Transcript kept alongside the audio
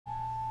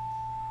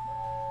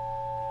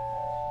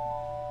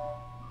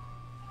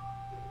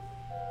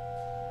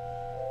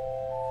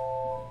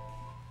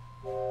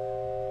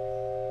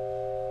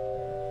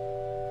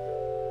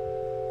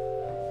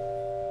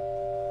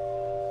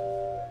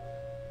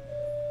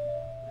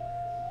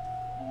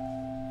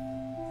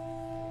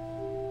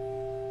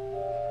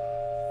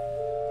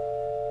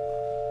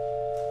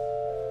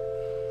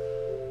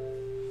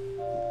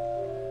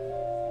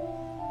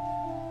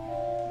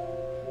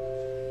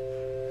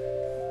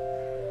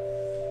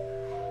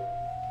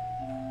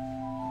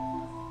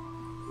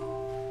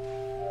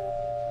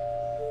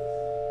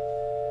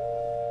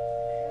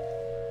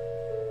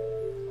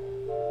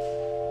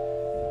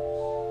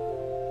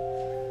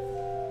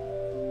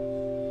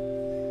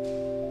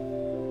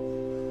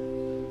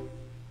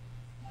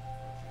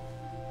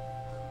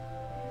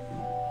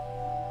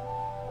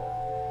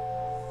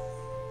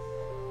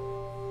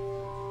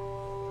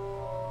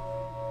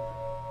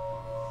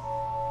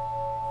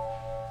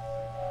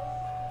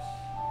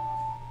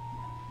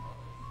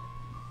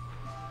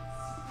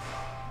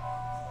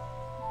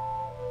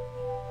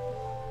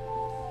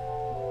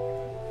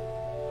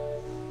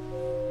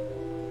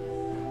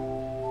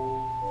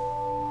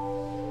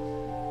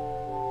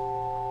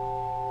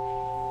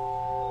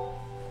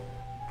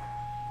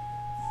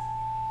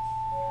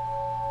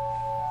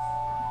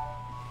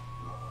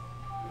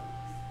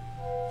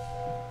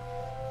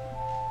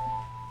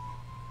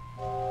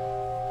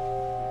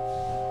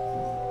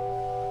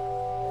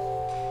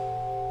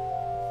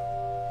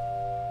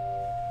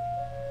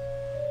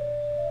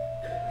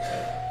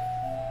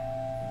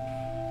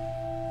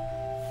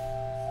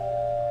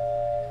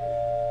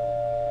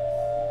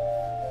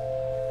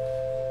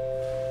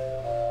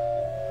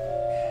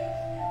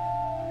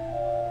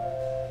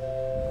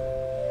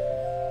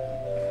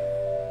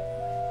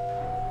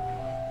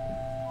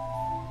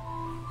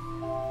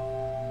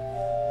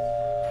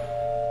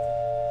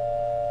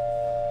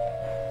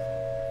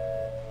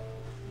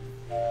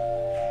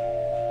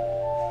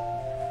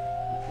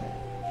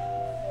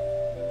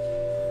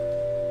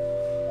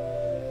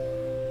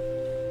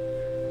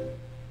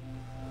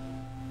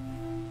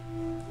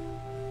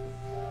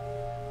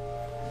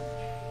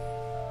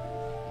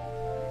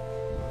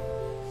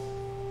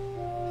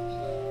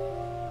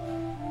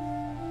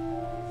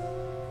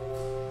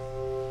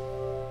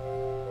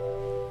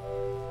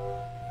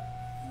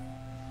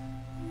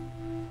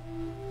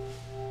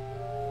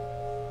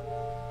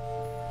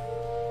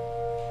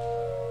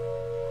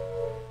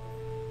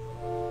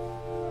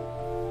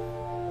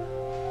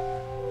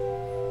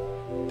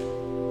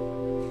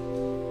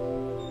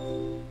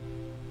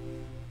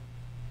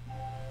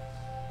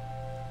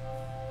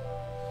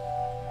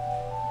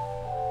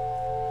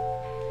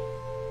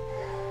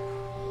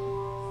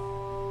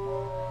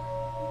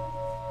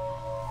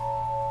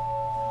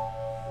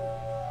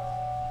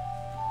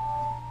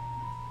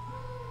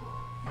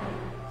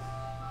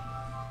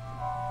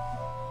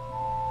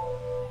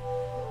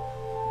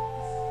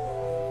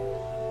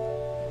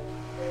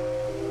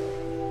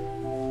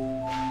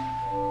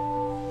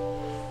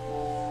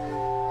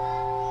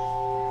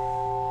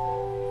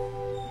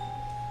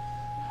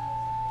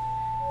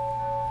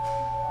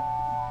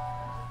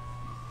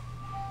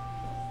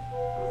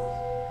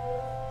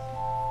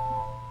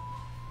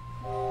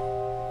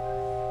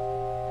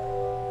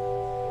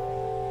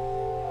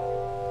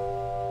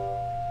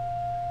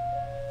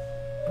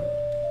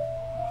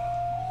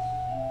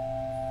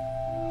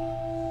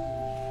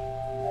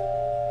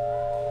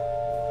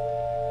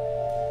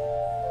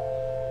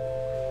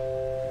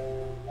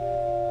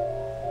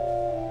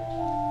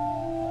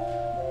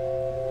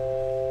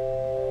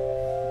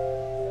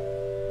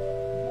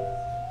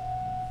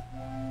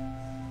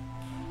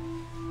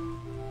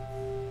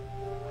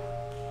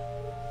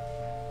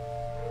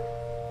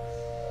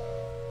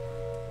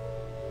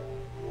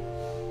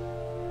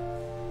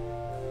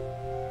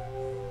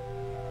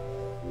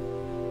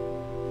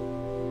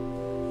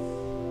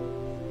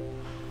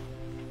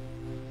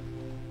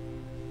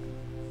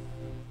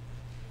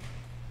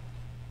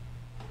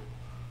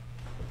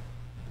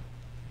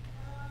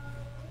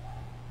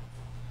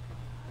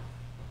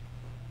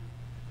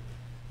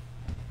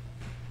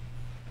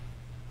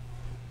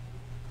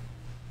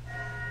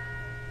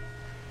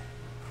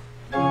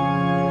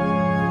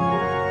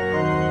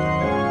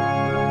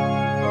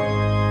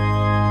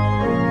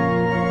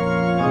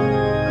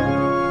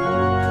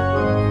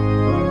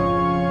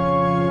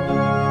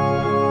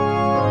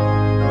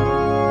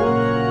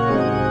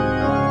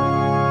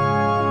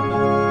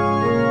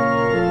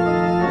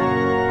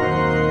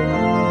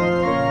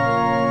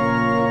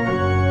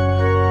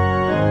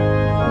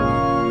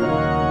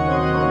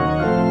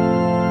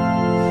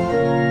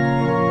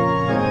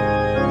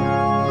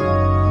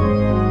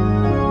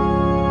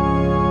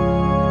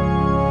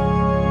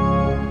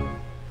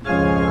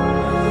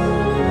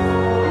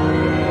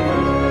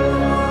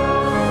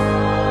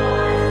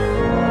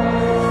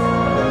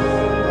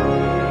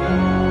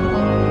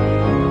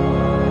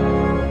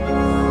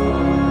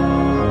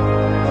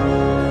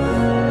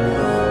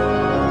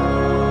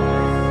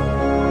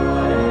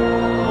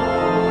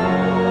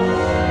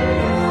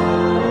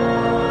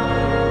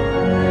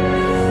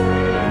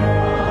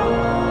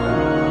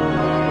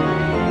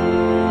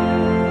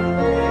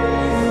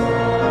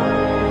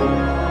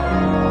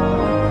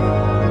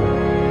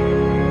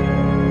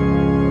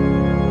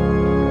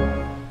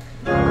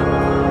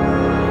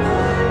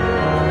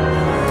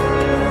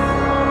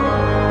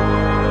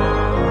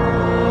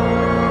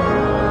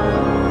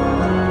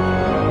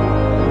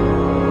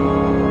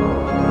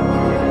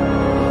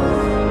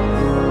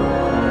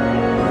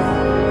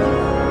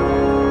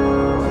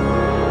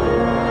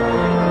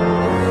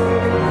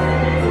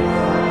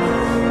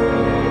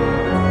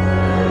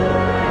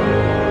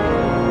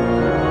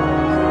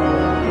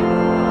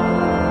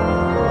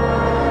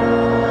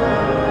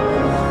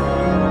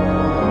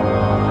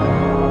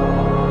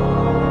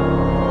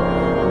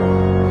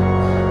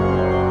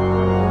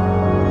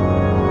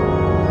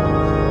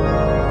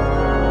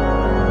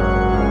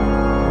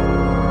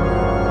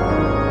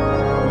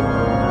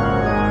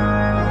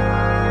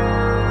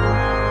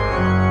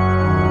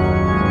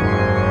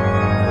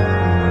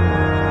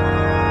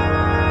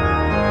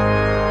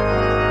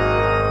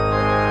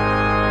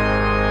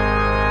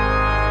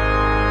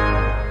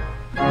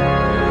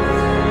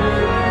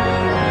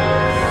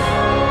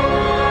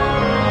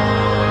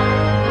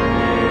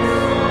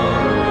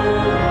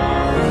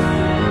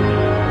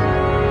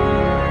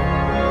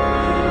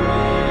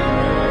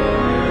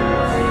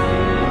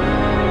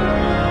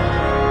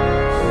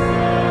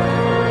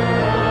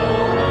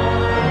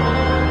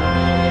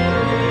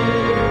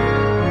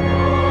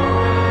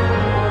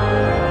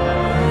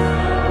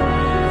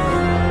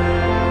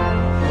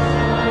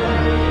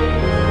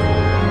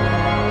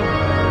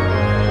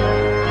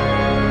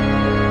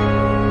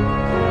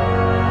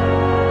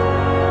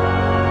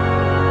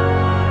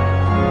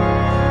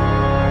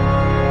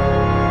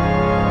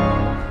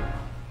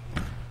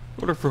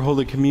order for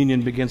Holy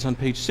Communion begins on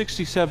page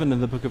 67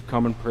 in the Book of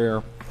Common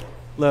Prayer.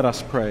 Let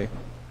us pray.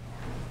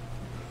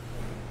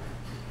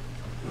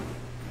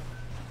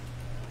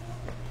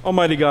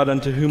 Almighty God,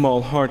 unto whom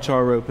all hearts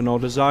are open, all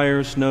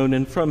desires known,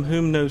 and from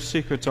whom no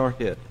secrets are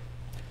hid,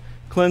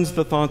 cleanse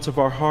the thoughts of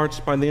our hearts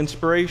by the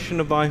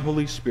inspiration of thy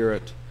Holy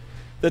Spirit,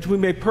 that we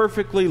may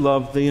perfectly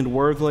love thee and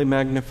worthily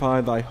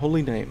magnify thy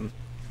holy name,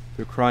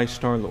 through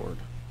Christ our Lord.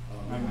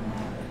 Amen.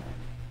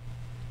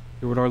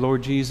 Hear what our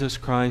Lord Jesus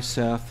Christ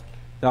saith,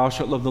 Thou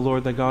shalt love the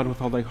Lord thy God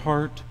with all thy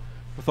heart,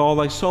 with all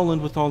thy soul,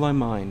 and with all thy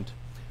mind.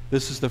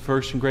 This is the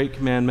first and great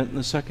commandment, and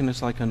the second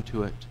is like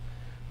unto it.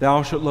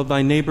 Thou shalt love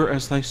thy neighbor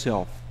as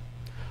thyself.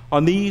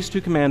 On these two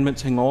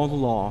commandments hang all the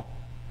law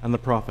and the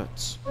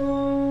prophets.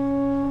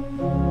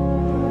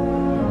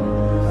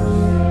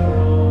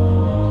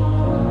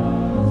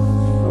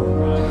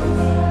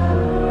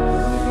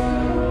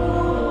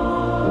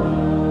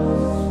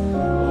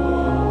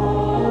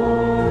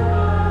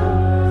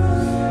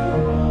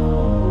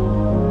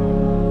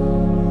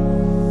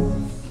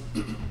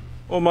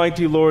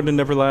 Almighty Lord and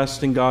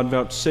everlasting God,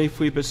 vouchsafe,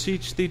 we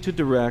beseech thee, to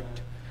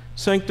direct,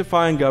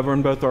 sanctify, and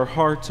govern both our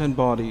hearts and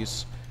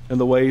bodies in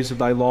the ways of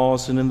thy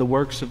laws and in the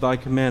works of thy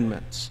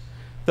commandments,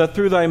 that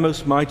through thy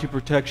most mighty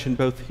protection,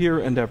 both here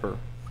and ever,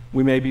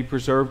 we may be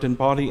preserved in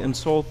body and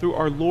soul through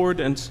our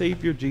Lord and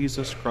Savior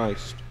Jesus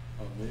Christ.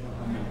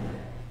 Amen.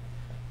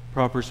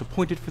 Propers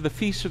appointed for the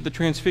Feast of the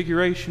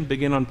Transfiguration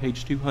begin on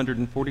page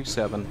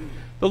 247.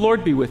 The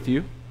Lord be with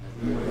you.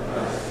 And with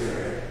thy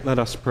spirit. Let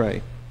us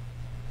pray.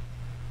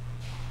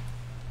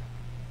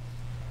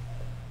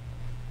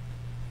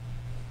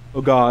 O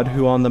God,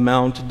 who on the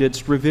mount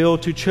didst reveal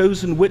to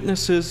chosen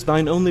witnesses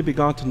thine only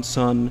begotten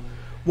Son,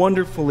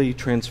 wonderfully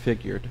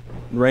transfigured,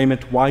 in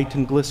raiment white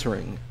and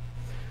glistering,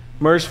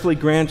 mercifully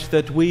grant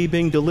that we,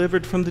 being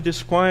delivered from the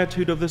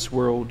disquietude of this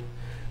world,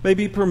 may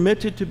be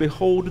permitted to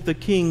behold the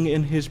King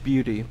in his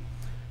beauty,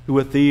 who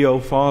with thee, O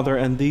Father,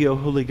 and thee, O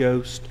Holy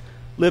Ghost,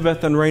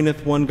 liveth and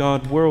reigneth one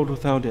God, world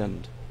without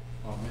end.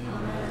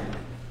 Amen.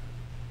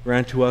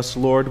 Grant to us,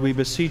 Lord, we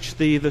beseech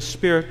thee, the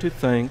Spirit to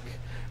thank,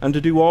 and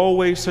to do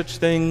always such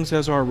things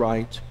as are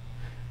right,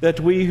 that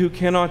we who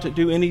cannot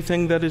do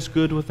anything that is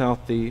good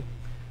without thee,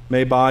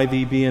 may by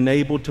thee be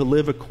enabled to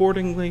live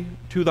accordingly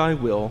to thy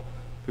will,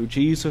 through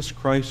Jesus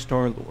Christ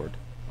our Lord.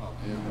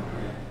 Amen.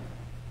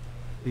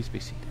 Please be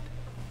seated.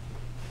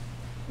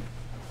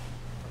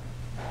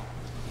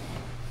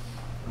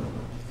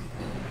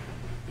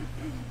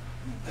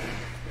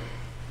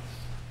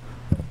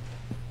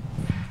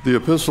 The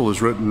epistle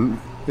is written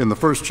in the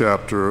first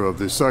chapter of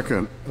the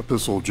second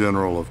epistle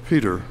general of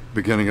Peter,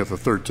 beginning at the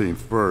 13th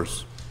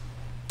verse.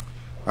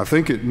 I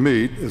think it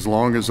meet, as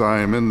long as I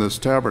am in this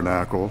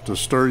tabernacle, to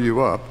stir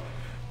you up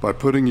by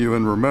putting you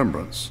in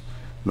remembrance,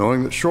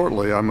 knowing that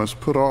shortly I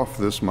must put off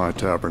this my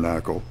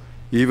tabernacle,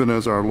 even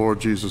as our Lord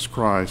Jesus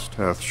Christ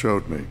hath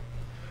showed me.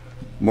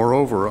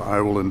 Moreover,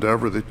 I will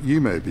endeavor that ye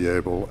may be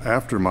able,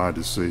 after my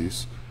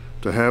decease,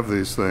 to have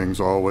these things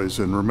always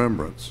in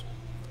remembrance.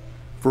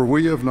 For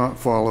we have not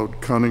followed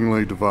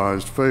cunningly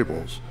devised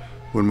fables,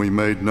 when we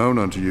made known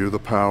unto you the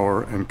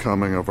power and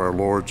coming of our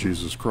Lord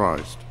Jesus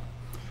Christ,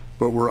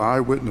 but were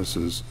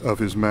eyewitnesses of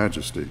his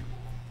majesty.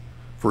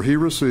 For he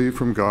received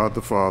from God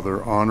the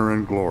Father honor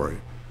and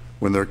glory,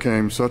 when there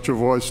came such a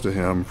voice to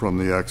him from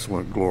the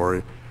excellent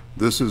glory,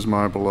 This is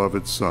my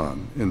beloved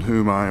Son, in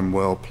whom I am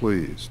well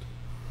pleased.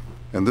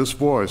 And this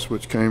voice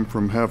which came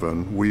from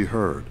heaven we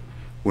heard,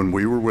 when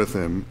we were with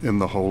him in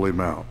the holy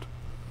mount.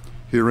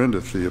 Here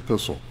endeth the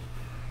epistle.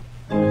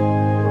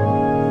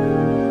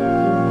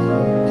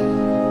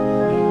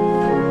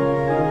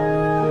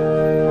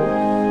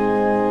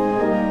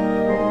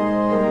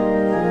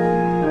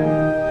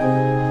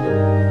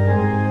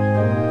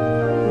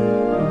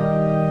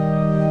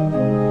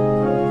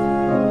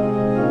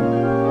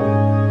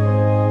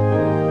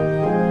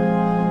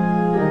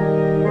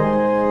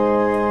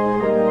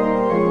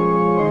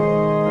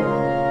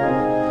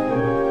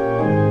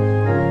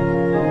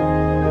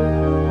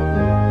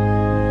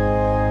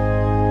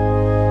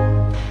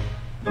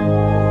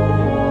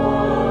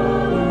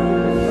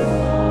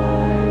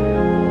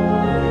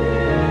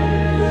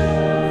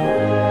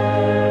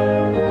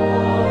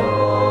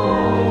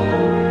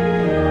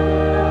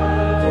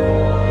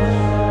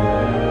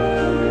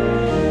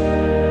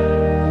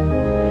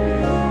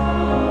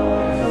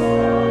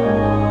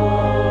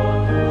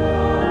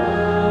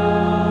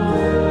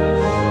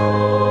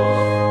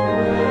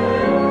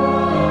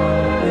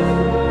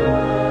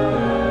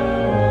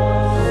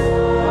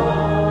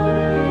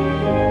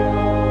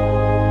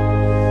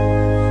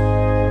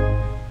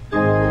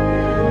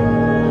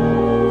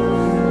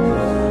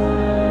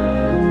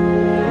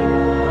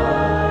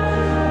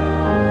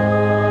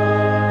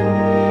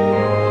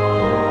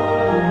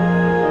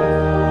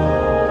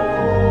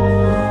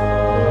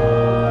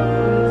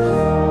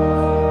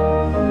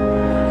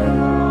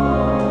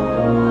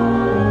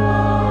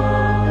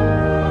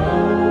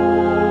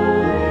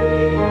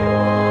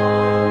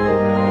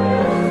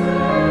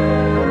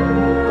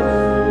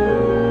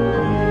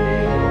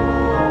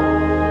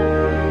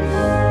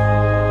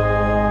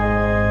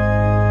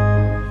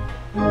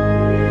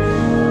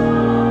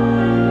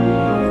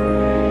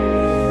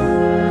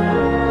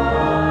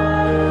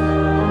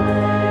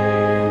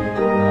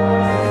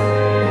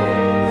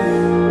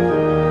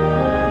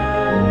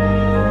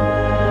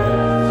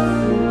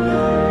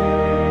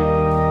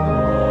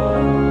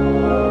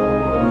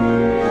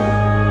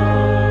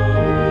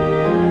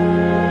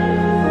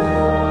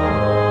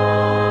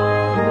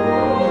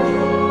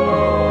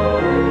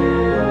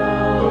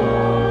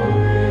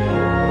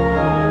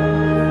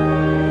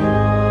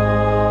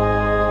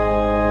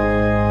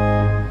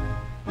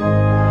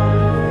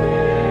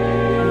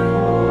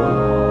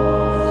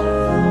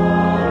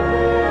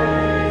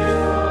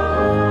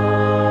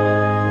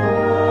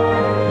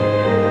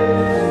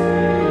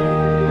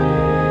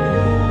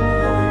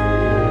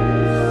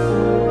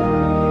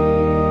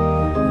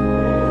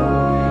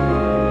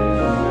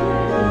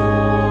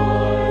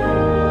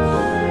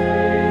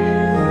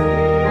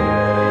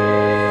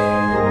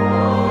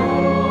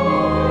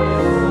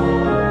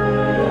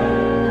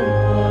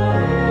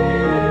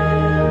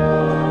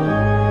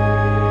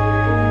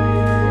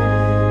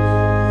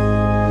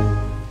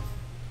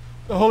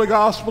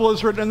 Gospel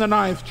is written in the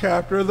 9th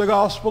chapter of the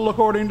Gospel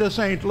according to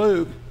St.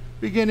 Luke,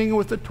 beginning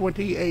with the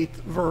 28th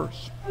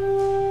verse.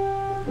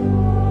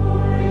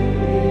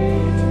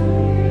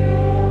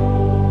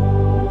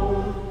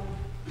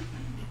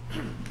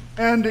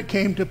 And it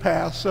came to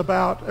pass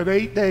about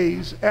 8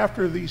 days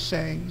after these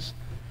sayings,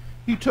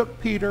 he took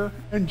Peter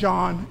and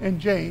John and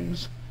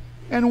James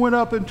and went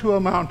up into a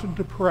mountain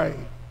to pray.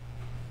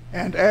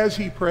 And as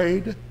he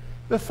prayed,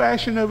 the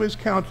fashion of his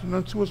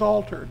countenance was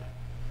altered,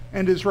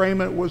 and his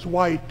raiment was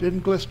white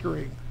and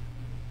glistering.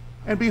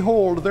 And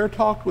behold, there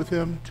talked with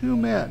him 2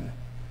 men,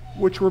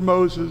 which were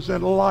Moses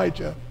and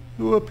Elijah,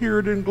 who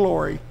appeared in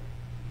glory,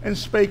 and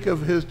spake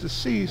of his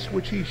decease,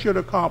 which he should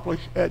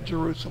accomplish at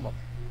Jerusalem.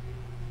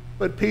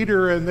 But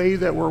Peter and they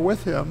that were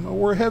with him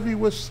were heavy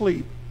with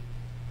sleep.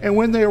 And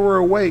when they were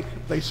awake,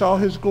 they saw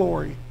his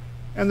glory,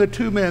 and the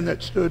 2 men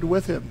that stood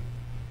with him.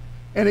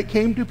 And it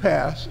came to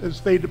pass,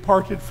 as they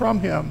departed from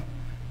him,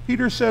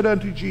 Peter said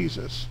unto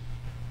Jesus,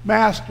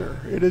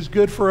 Master, it is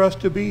good for us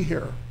to be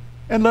here,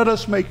 and let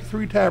us make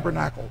 3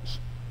 tabernacles,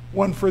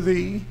 one for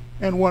thee,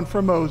 and one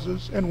for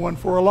Moses, and one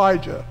for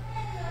Elijah,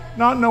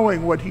 not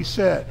knowing what he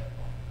said.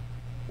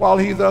 While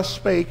he thus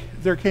spake,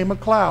 there came a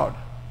cloud,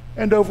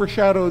 and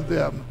overshadowed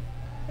them,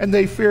 and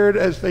they feared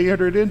as they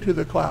entered into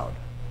the cloud.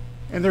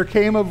 And there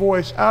came a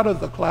voice out of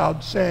the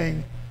cloud,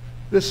 saying,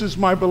 This is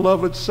my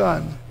beloved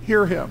Son,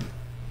 hear him.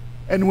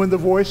 And when the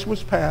voice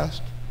was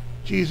past,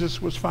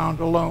 Jesus was found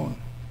alone.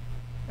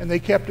 And they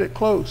kept it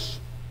close,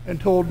 and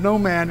told no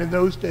man in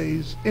those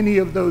days any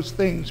of those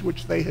things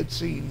which they had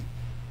seen.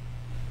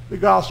 The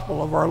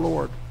Gospel of our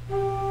Lord.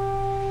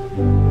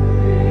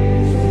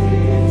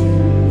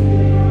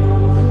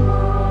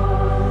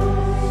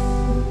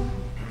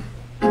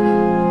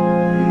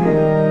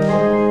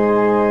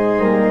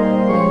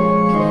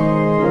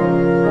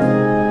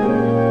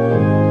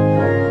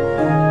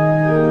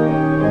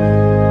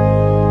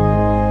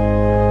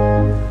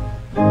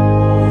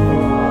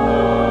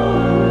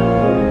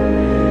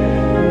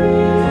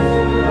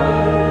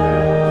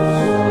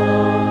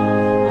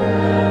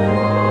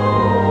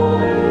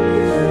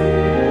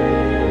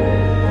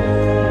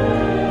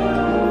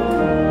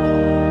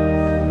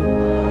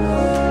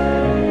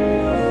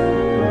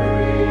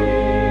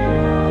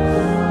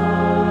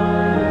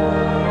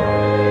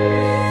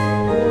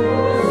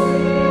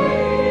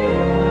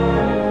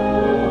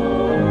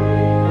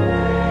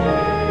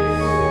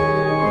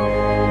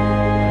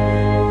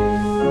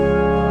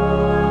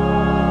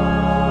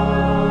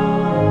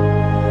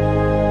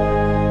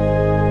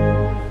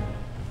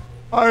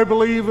 I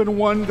believe in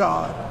one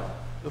God,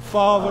 the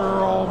Father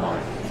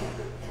Almighty.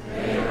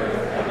 Maker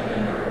of heaven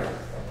and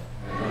earth,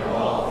 and of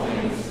all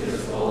things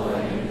visible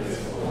and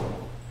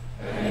invisible,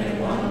 and in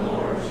one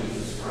Lord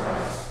Jesus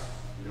Christ,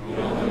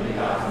 the only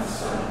begotten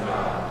Son of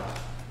God,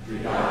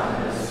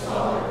 begotten of his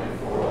Father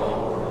before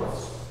all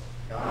worlds,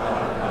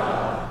 God of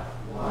God,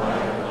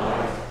 light of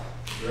light,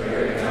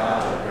 very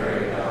God of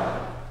very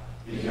God,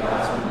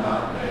 begotten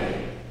not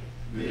made,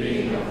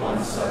 being of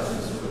one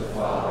substance with the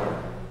Father,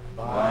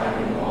 by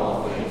whom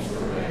all things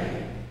were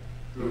made,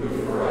 who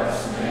for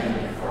us men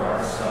and for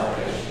our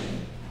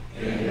salvation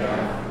came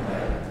down from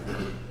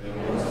heaven,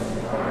 and was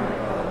incarnate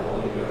by the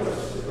Holy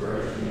Ghost, the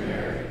Virgin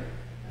Mary,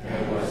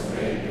 and was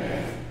made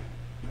man,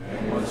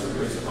 and was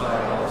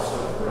crucified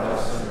also for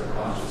us under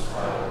Pontius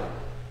Pilate.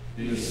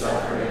 He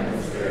suffered and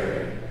was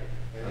buried,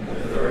 and the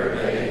 3rd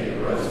day he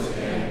rose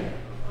again,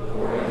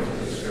 according to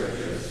the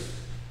Scriptures,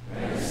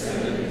 and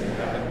ascended into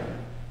heaven,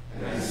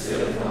 and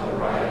sitteth on the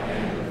right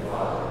hand of the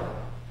Father.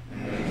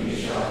 And he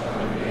shall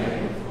come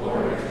again with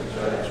glory to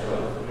judge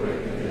both the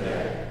quick and the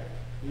dead,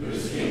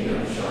 whose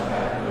kingdom shall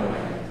have no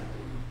end.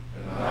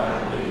 And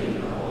I believe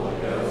in the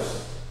Holy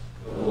Ghost,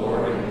 the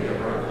Lord and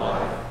giver of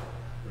life,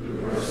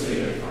 who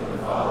proceedeth from the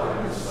Father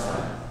and the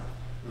Son,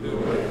 who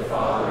with the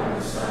Father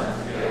and the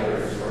Son together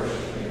is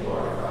worshipped and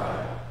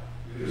glorified,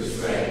 who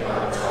spake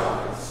by the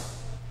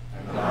prophets.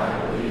 And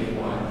I believe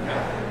one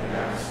Catholic and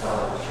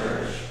Apostolic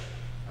Church.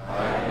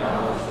 I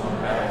acknowledge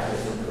one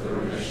baptism for the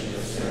remission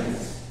of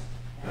sins,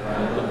 and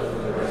I look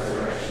for the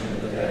resurrection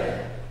of the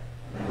dead,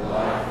 and the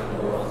life of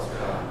the world to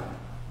come.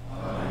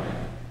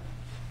 Amen.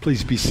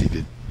 Please be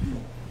seated.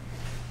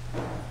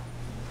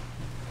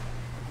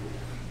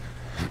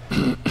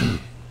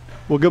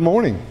 Well, good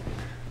morning.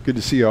 Good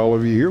to see all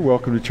of you here.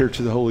 Welcome to Church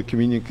of the Holy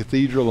Communion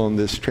Cathedral on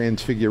this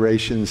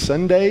Transfiguration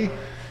Sunday.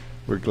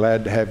 We're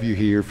glad to have you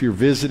here. If you're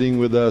visiting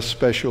with us,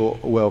 special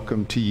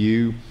welcome to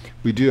you.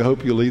 We do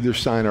hope you'll either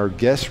sign our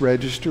guest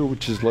register,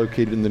 which is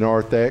located in the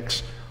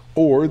narthex,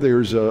 or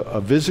there's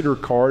a visitor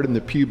card in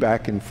the pew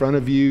back in front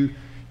of you.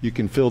 You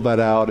can fill that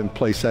out and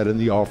place that in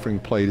the offering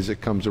plate as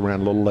it comes around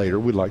a little later.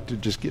 We'd like to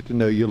just get to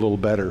know you a little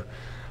better.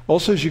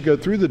 Also, as you go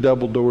through the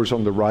double doors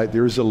on the right,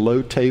 there is a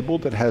low table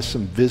that has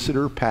some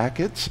visitor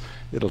packets.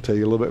 It'll tell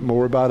you a little bit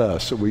more about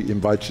us, so we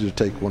invite you to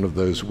take one of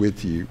those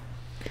with you.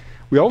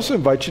 We also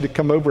invite you to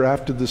come over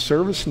after the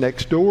service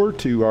next door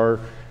to our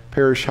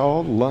parish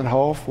hall, Lunt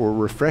Hall, for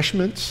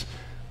refreshments,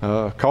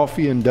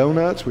 coffee and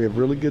donuts. We have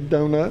really good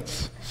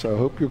donuts, so I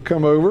hope you'll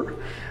come over.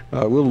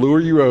 We'll lure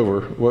you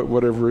over,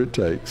 whatever it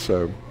takes.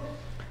 So,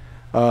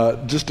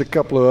 just a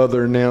couple of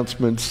other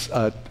announcements.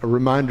 A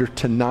reminder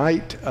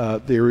tonight,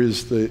 there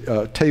is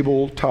the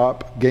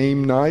tabletop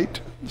game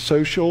night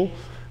social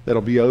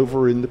that'll be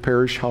over in the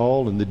parish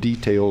hall, and the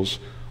details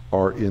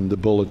are in the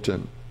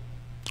bulletin.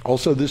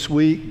 Also this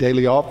week,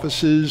 daily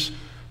offices,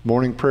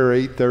 morning prayer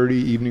 8:30,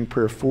 evening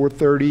prayer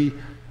 4:30.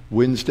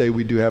 Wednesday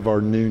we do have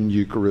our noon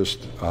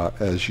Eucharist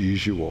as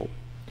usual.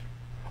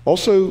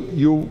 Also,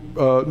 you'll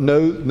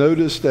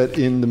notice that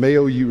in the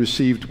mail you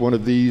received one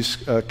of these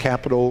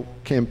capital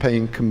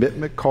campaign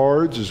commitment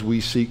cards as we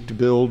seek to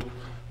build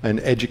an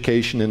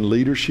education and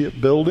leadership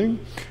building.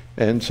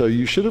 And so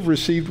you should have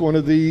received one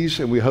of these,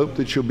 and we hope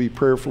that you'll be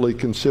prayerfully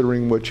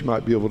considering what you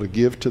might be able to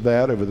give to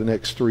that over the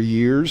next 3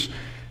 years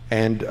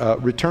and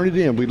return it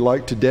in. We'd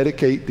like to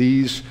dedicate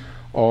these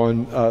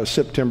on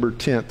September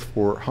 10th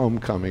for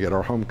homecoming, at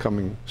our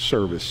homecoming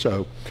service.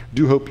 So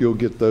do hope you'll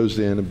get those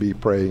in and be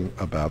praying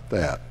about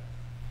that.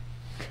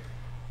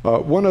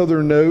 One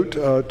other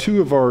note,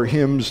 2 of our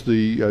hymns,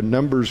 the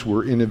numbers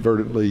were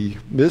inadvertently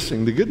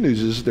missing. The good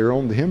news is they're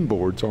on the hymn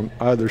boards on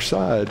either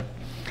side.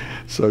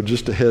 So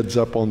just a heads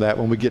up on that.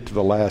 When we get to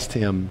the last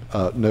hymn,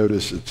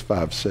 notice it's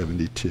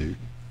 572.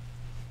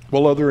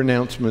 Well, other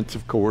announcements,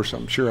 of course.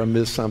 I'm sure I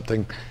missed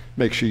something.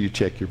 Make sure you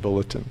check your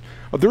bulletin.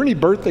 Are there any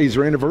birthdays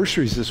or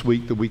anniversaries this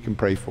week that we can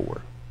pray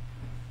for?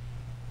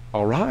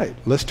 All right,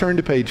 let's turn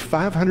to page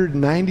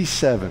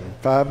 597.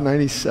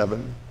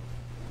 597.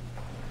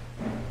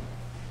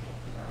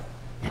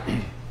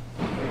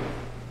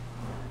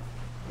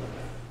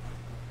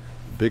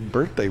 Big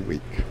birthday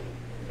week.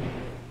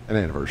 An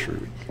anniversary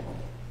week.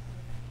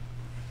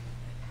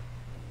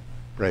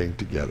 Praying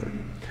together.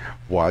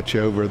 Watch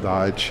over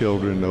thy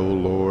children, O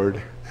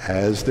Lord,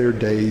 as their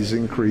days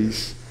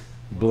increase.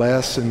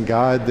 Bless and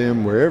guide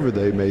them wherever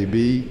they may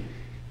be,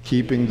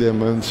 keeping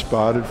them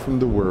unspotted from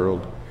the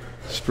world.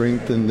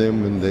 Strengthen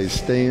them when they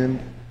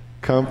stand.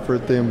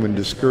 Comfort them when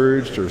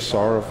discouraged or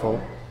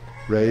sorrowful.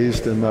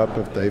 Raise them up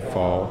if they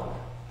fall.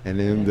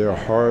 And in their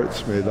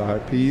hearts may thy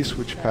peace,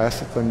 which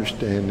passeth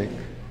understanding,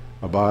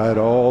 abide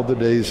all the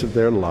days of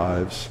their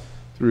lives.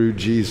 Through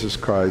Jesus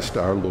Christ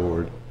our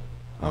Lord.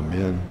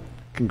 Amen.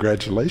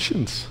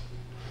 Congratulations.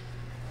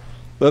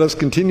 Let us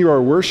continue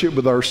our worship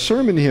with our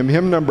sermon hymn,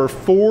 hymn number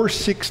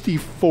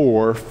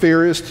 464,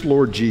 Fairest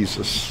Lord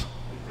Jesus.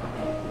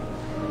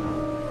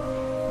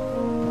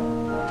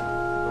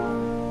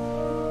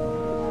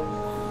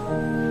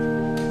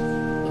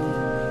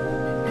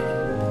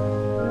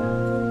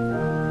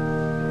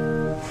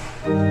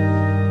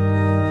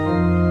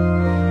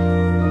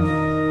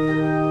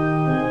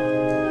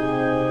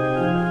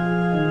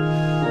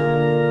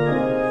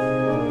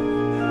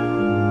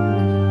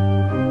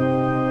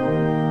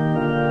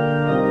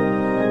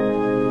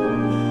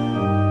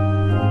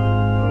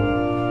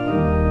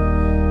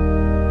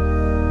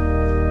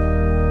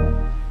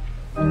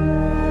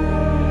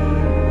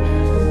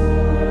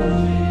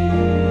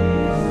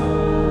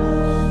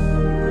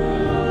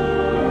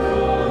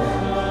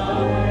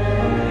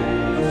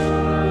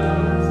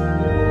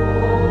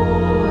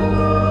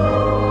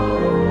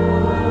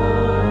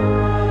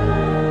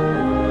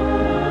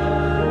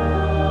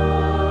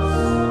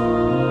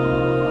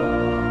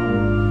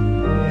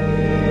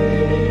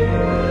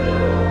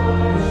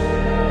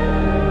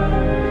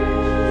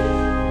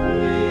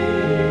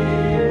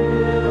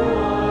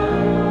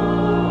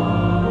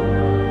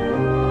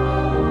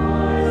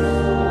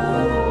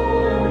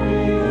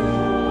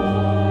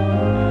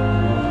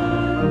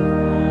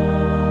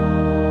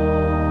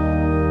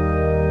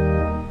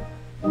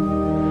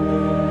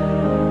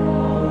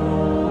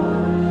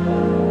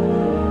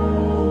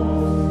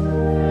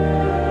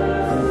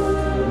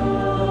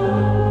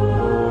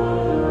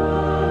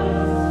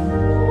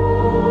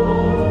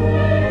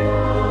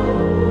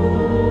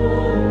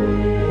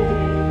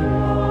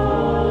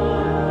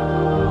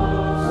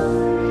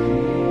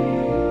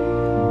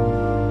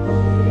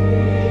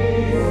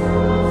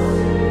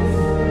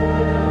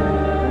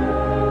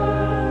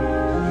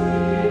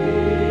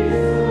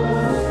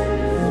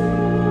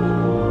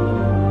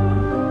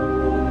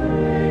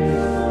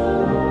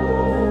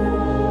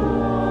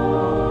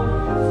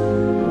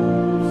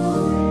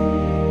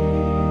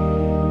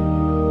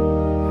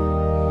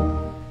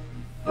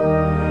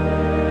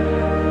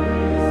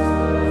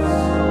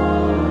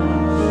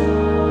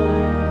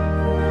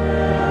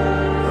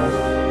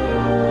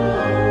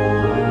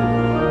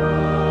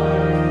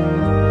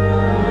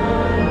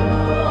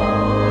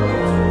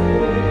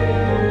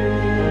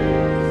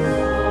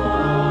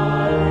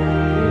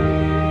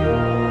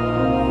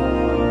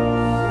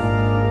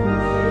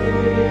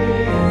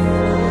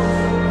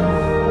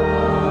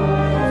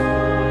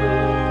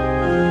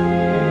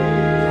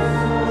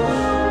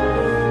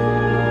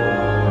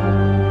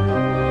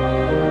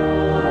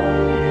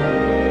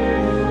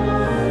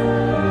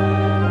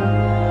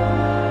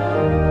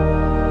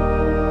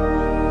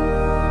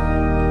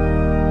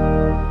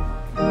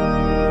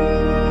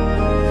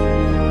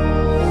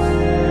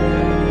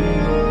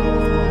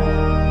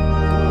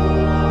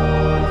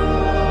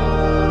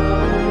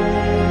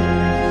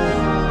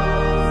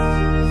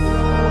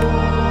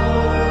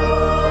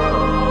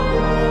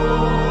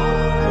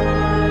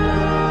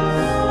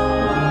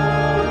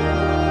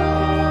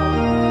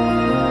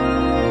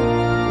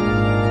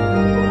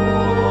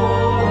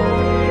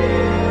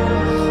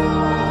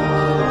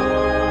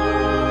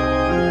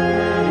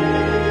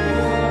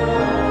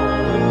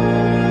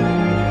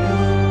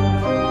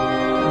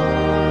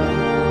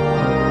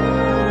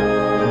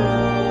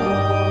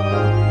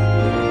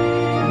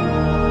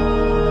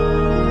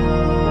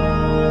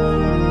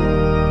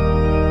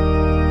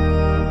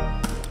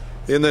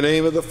 In the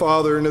name of the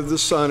Father, and of the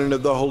Son, and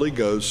of the Holy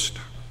Ghost.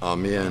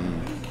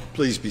 Amen.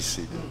 Please be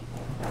seated.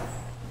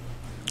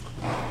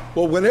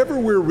 Well, whenever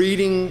we're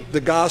reading the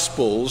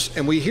Gospels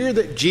and we hear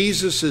that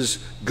Jesus is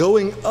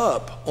going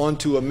up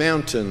onto a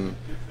mountain,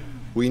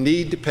 we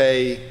need to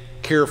pay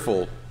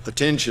careful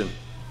attention.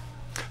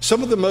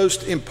 Some of the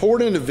most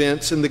important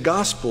events in the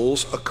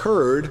Gospels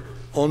occurred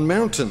on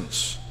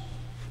mountains.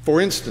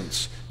 For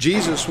instance,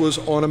 Jesus was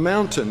on a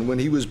mountain when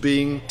he was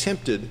being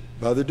tempted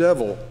by the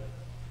devil.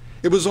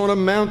 It was on a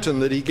mountain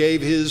that he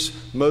gave his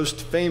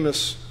most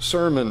famous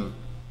sermon.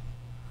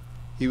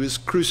 He was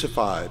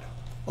crucified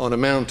on a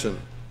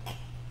mountain,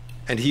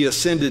 and he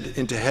ascended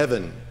into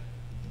heaven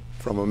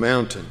from a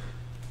mountain.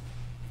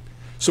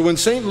 So when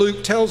St.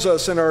 Luke tells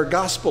us in our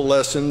gospel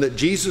lesson that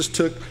Jesus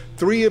took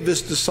 3 of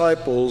his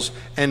disciples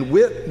and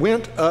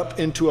went up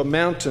into a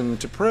mountain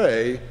to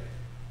pray,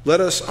 let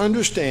us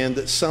understand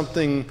that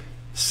something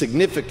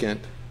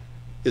significant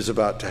is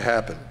about to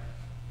happen.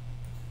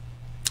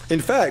 In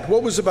fact,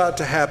 what was about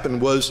to happen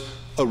was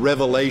a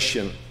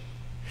revelation,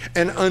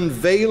 an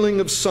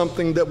unveiling of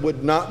something that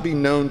would not be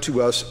known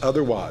to us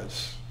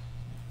otherwise.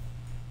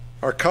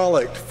 Our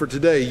collect for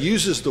today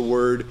uses the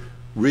word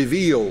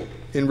reveal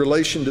in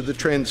relation to the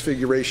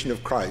transfiguration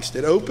of Christ.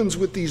 It opens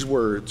with these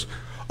words,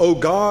 "O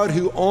God,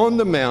 who on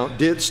the mount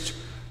didst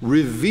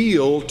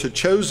reveal to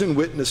chosen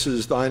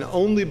witnesses thine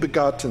only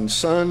begotten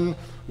Son,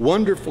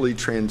 wonderfully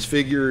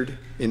transfigured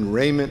in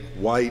raiment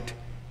white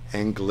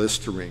and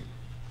glistering."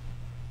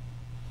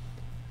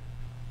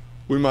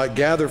 We might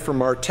gather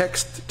from our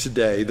text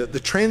today that the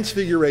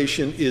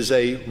Transfiguration is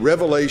a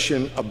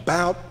revelation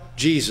about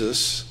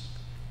Jesus,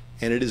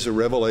 and it is a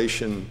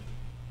revelation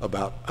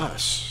about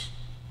us.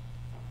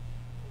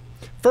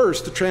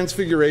 First, the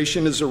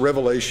Transfiguration is a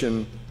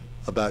revelation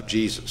about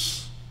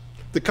Jesus.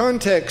 The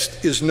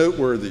context is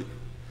noteworthy.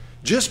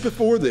 Just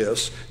before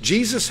this,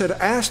 Jesus had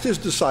asked his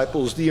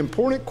disciples the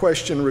important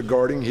question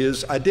regarding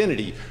his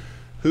identity.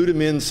 Who do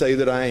men say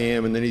that I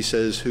am? And then he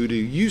says, who do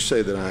you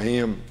say that I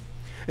am?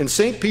 And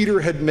St. Peter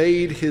had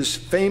made his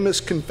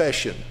famous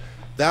confession,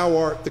 "Thou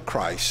art the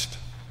Christ,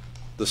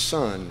 the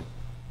Son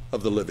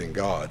of the living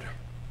God."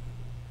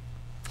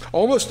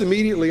 Almost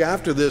immediately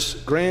after this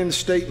grand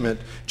statement,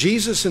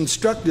 Jesus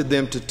instructed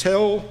them to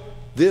tell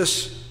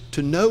this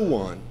to no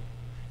one.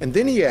 And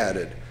then he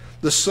added,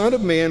 "The Son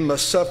of Man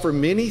must suffer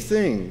many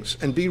things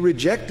and be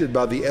rejected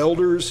by the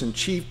elders and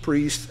chief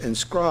priests and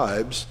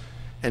scribes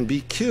and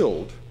be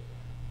killed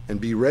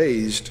and be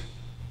raised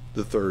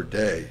the 3rd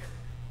day."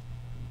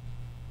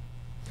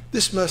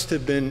 This must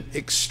have been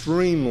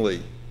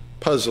extremely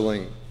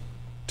puzzling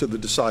to the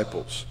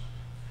disciples.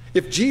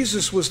 If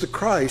Jesus was the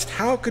Christ,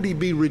 how could he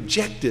be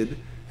rejected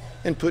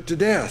and put to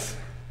death?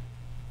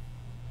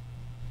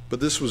 But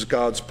this was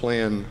God's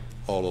plan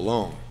all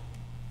along.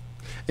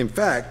 In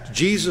fact,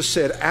 Jesus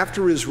said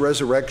after his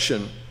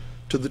resurrection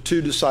to the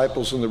 2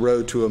 disciples on the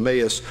road to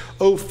Emmaus,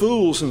 "O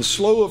fools and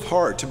slow of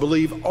heart to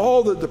believe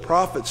all that the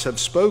prophets have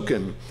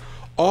spoken,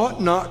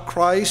 ought not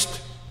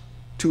Christ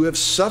to have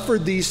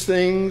suffered these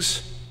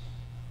things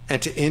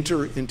and to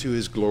enter into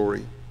his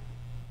glory?"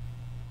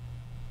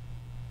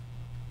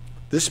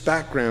 This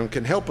background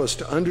can help us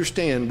to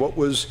understand what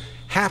was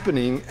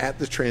happening at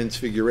the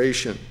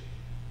Transfiguration.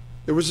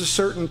 There was a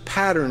certain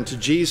pattern to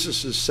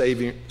Jesus'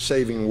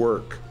 saving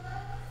work.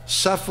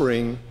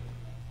 Suffering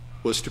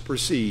was to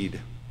precede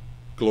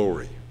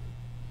glory.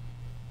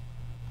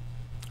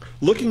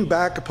 Looking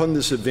back upon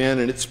this event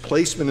and its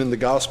placement in the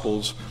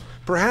Gospels,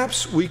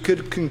 perhaps we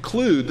could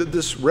conclude that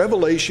this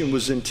revelation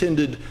was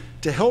intended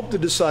to help the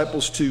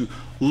disciples to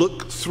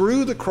look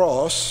through the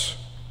cross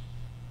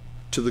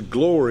to the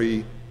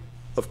glory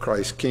of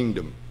Christ's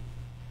kingdom.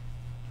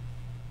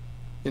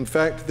 In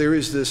fact, there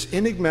is this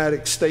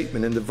enigmatic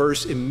statement in the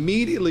verse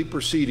immediately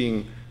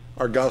preceding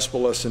our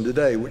gospel lesson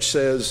today, which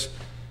says,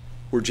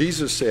 where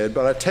Jesus said,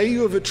 "But I tell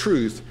you of a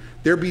truth,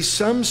 there be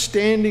some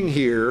standing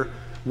here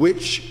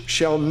which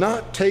shall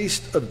not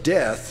taste of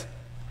death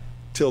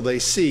till they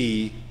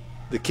see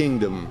the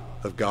kingdom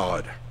of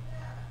God."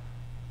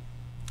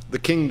 The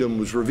kingdom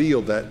was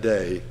revealed that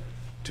day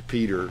to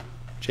Peter,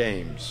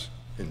 James,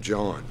 and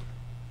John.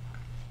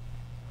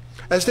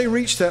 As they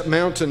reached that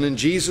mountain and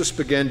Jesus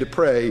began to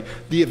pray,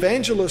 the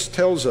evangelist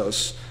tells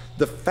us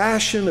the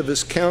fashion of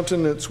his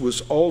countenance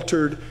was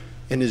altered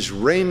and his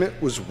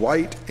raiment was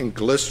white and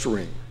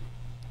glistering.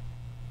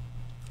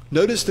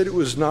 Notice that it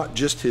was not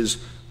just his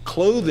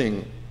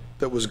clothing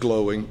that was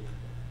glowing,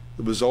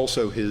 it was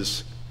also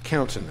his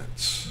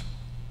countenance.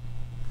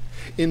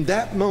 In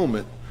that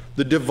moment,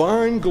 the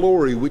divine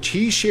glory which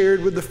he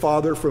shared with the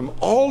Father from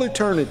all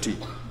eternity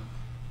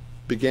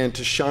began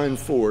to shine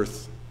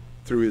forth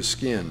through his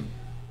skin.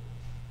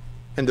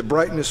 And the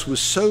brightness was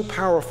so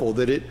powerful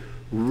that it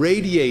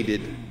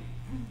radiated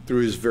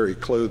through his very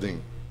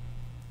clothing.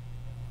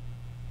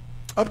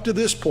 Up to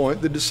this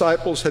point, the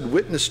disciples had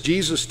witnessed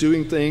Jesus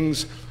doing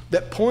things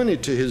that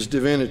pointed to his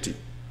divinity,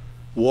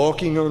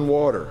 walking on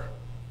water,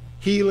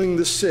 healing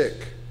the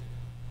sick,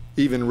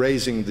 even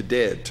raising the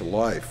dead to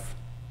life.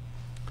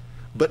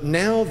 But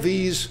now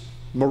these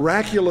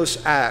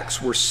miraculous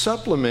acts were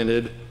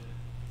supplemented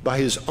by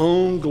his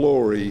own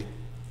glory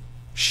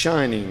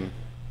shining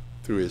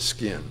through his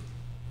skin.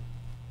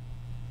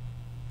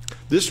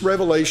 This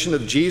revelation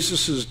of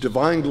Jesus'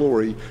 divine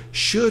glory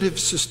should have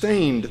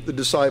sustained the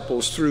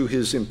disciples through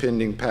his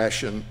impending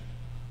passion,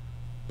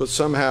 but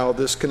somehow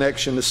this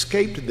connection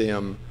escaped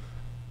them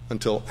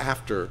until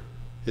after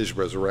his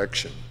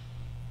resurrection.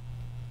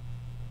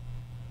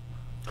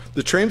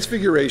 The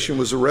Transfiguration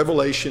was a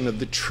revelation of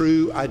the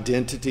true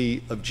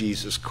identity of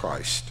Jesus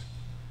Christ.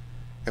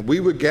 And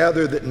we would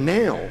gather that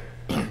now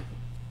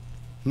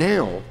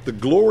the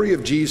glory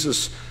of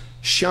Jesus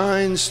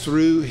shines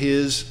through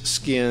his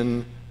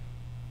skin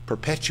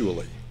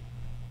perpetually.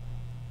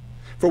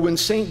 For when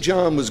St.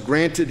 John was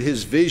granted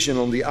his vision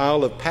on the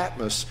Isle of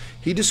Patmos,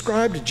 he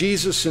described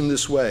Jesus in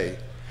this way: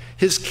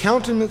 his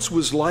countenance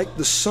was like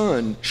the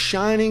sun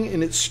shining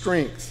in its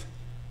strength,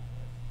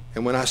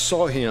 and when I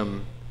saw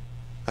him,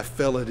 I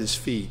fell at his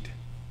feet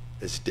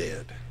as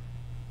dead.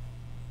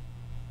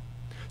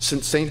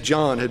 Since St.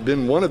 John had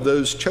been one of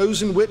those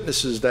chosen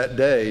witnesses that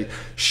day,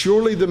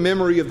 surely the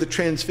memory of the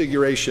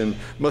Transfiguration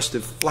must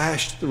have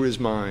flashed through his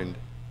mind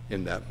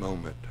in that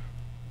moment.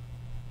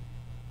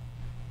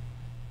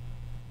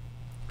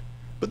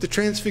 But the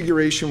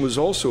Transfiguration was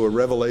also a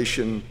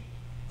revelation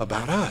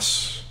about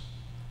us.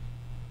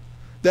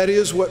 That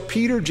is, what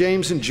Peter,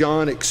 James, and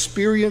John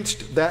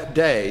experienced that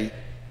day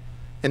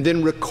and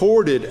then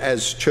recorded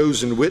as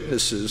chosen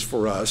witnesses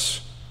for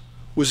us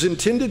was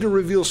intended to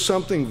reveal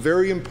something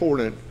very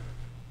important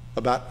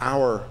about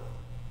our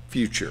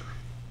future.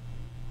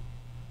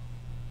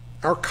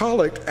 Our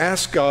collect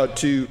asked God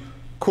to,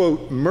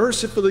 quote,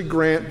 mercifully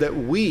grant that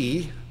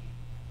we,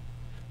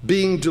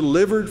 being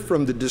delivered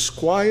from the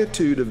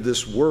disquietude of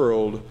this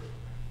world,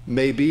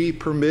 may be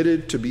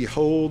permitted to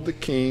behold the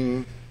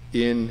King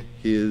in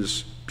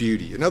his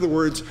beauty. In other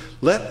words,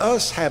 let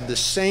us have the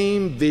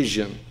same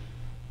vision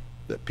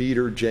that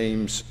Peter,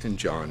 James, and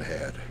John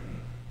had.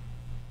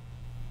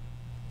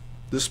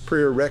 This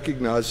prayer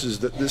recognizes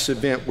that this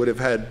event would have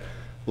had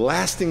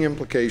lasting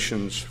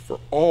implications for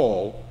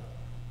all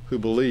who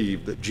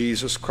believe that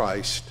Jesus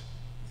Christ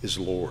is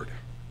Lord.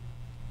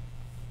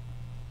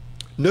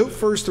 Note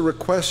first the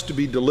request to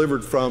be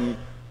delivered from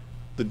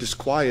the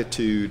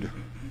disquietude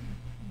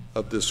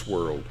of this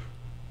world.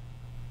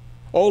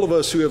 All of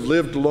us who have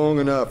lived long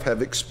enough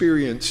have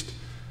experienced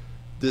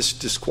this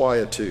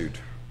disquietude.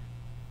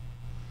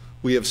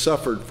 We have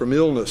suffered from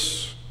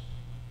illness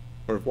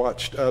or have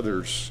watched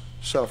others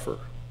suffer.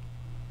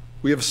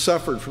 We have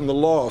suffered from the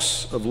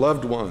loss of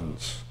loved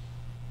ones.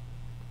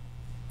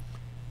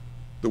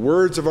 The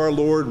words of our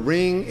Lord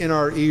ring in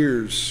our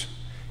ears.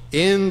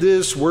 In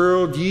this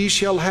world ye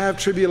shall have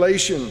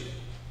tribulation.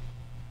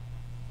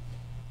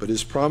 But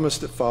his promise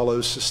that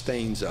follows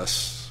sustains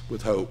us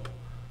with hope.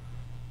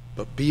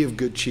 But be of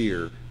good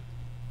cheer,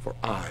 for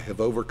I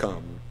have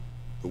overcome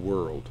the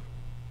world.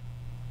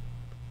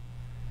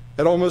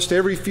 At almost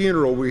every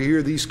funeral we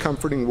hear these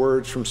comforting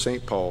words from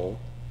St. Paul.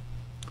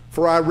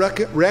 For I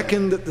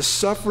reckon that the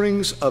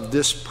sufferings of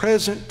this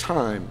present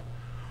time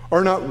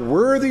are not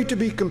worthy to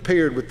be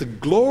compared with the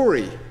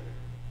glory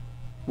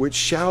which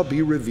shall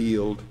be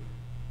revealed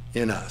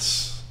in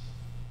us.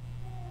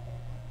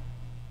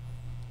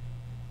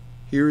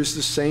 Here is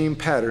the same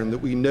pattern that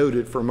we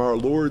noted from our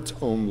Lord's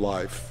own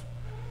life.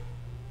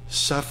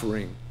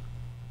 Suffering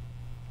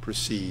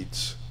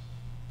precedes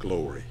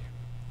glory.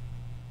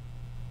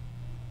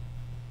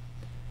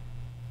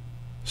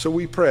 So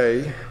we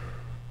pray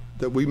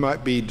that we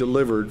might be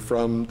delivered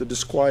from the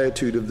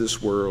disquietude of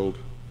this world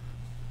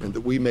and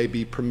that we may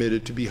be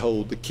permitted to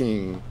behold the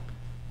King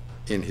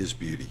in his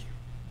beauty.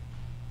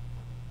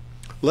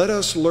 Let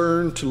us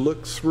learn to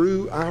look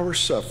through our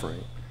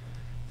suffering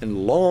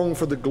and long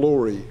for the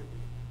glory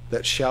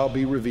that shall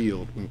be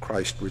revealed when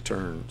Christ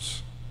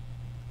returns.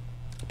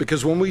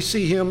 Because when we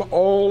see him,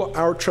 all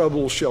our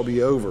troubles shall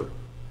be over,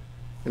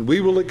 and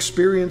we will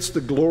experience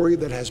the glory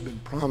that has been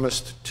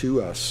promised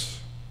to us.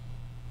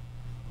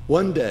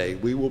 One day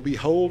we will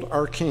behold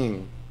our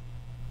King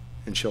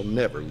and shall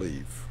never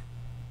leave.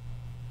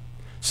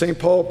 St.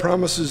 Paul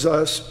promises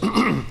us,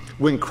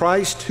 when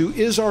Christ, who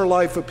is our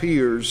life,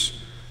 appears,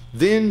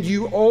 then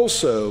you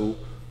also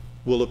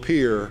will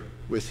appear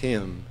with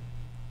him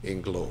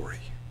in glory.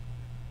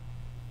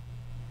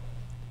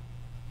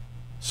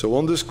 So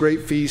on this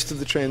great feast of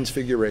the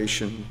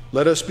Transfiguration,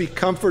 let us be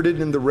comforted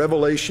in the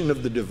revelation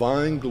of the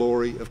divine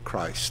glory of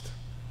Christ.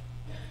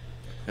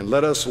 And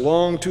let us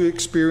long to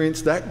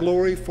experience that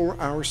glory for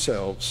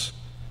ourselves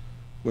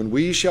when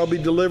we shall be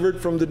delivered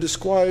from the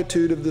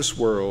disquietude of this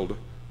world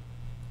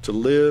to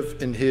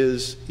live in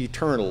his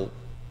eternal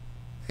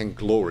and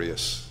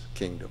glorious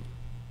kingdom.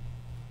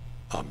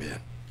 Amen.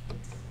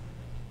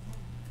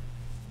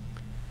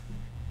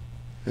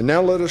 And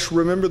now let us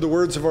remember the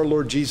words of our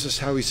Lord Jesus,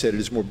 how he said, it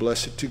is more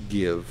blessed to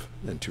give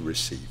than to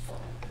receive.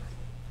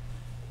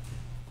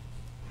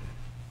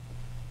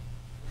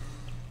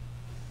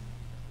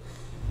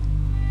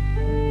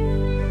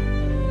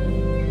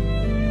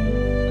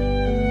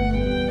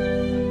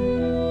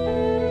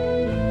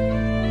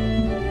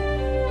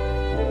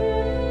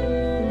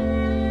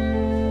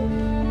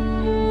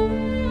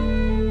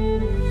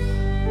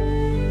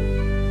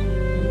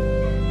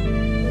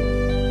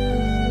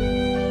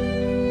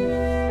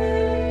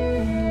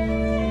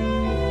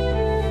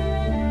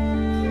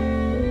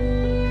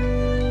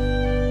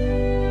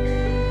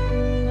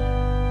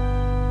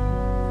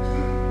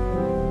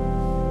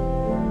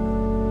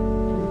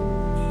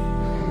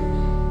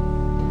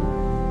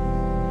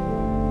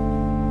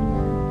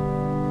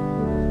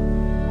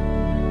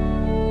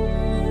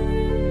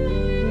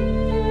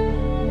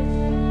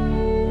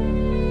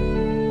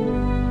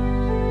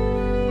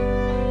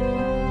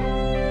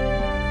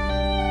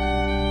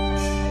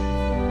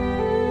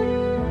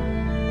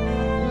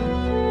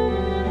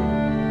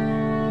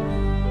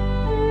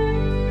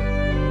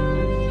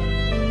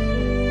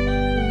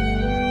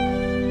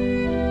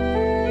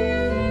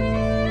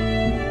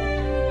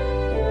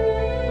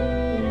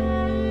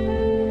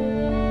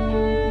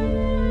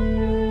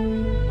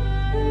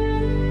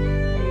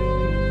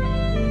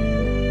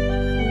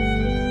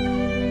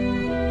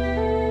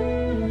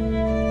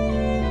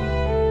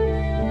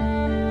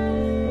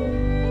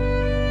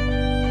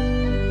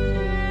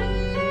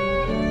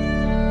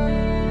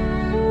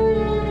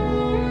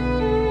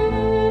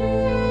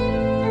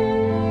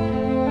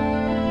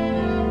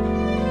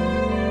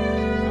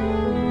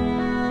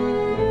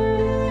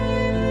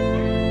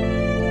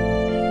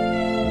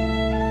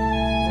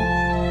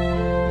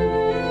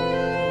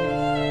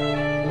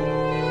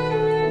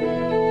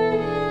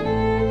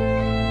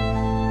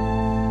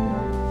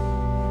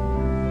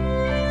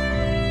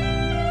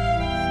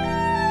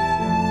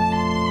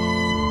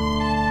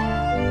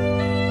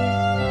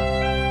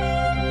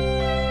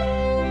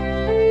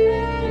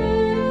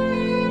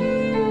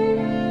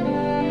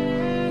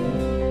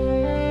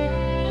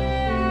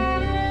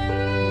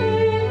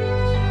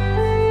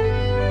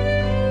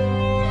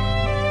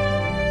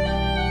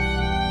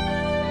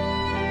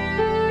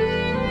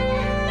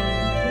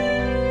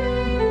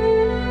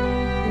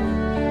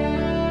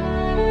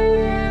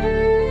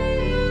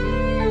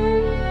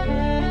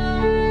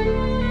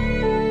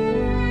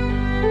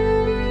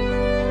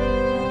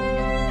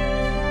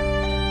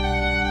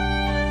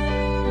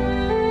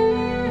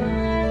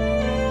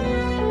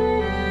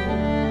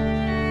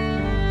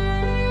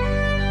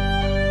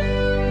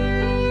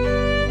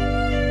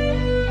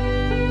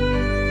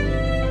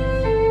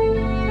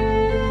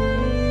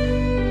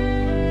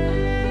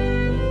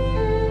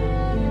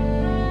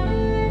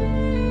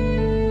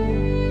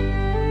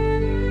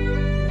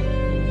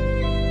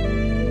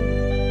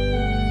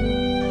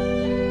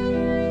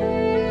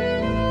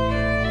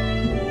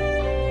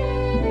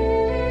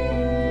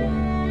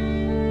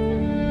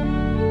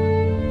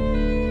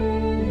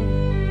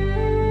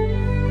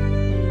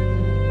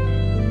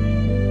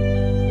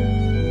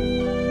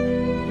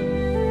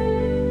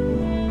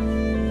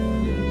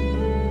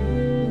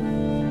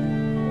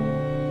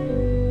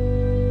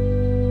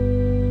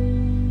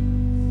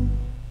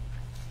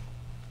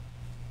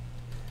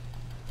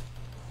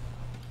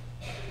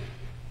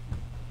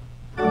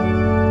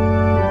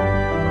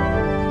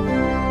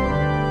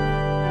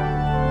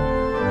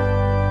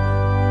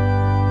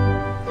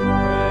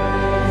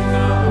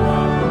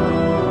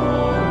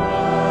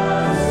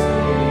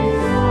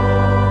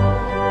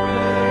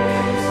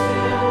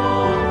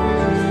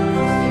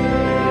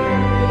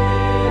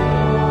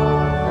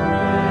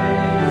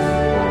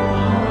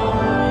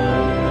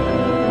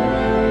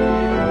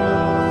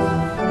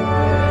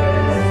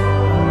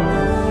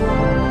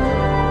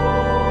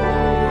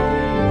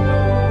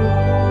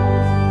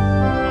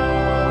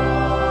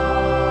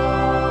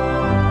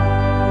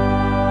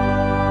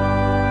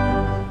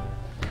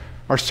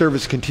 Our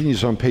service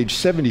continues on page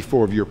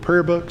 74 of your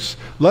prayer books.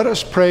 Let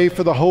us pray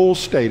for the whole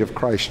state of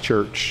Christ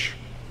Church.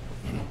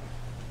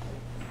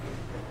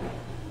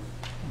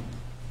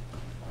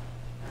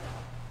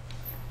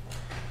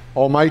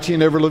 Almighty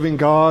and ever-living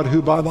God,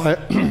 who by thy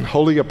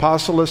holy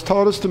apostle has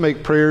taught us to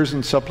make prayers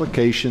and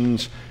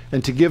supplications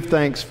and to give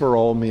thanks for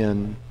all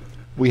men,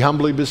 we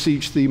humbly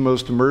beseech thee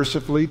most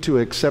mercifully to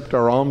accept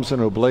our alms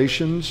and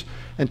oblations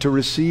and to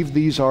receive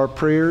these our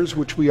prayers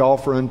which we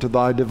offer unto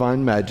thy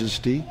divine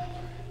majesty,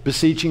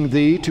 beseeching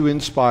thee to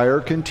inspire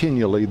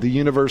continually the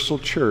universal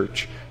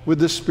church with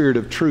the spirit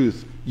of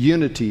truth,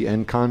 unity,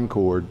 and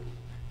concord,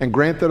 and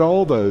grant that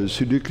all those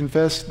who do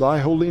confess thy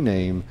holy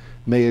name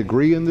may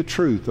agree in the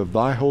truth of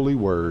thy holy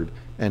word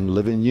and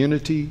live in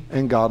unity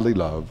and godly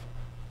love.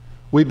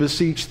 We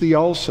beseech thee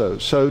also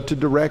so to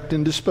direct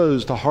and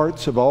dispose the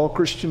hearts of all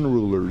Christian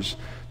rulers,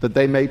 that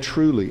they may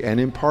truly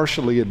and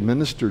impartially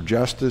administer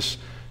justice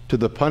to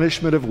the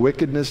punishment of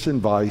wickedness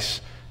and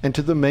vice, and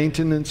to the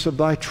maintenance of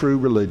thy true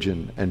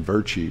religion and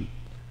virtue.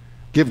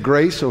 Give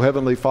grace, O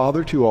Heavenly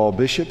Father, to all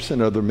bishops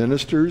and other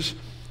ministers,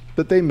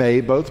 that they may,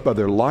 both by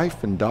their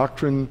life and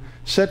doctrine,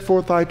 set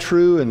forth thy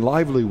true and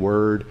lively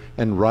word,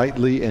 and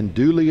rightly and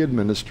duly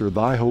administer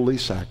thy holy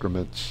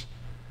sacraments.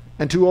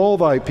 And to all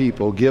thy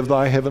people give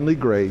thy heavenly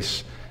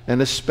grace,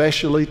 and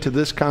especially to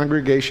this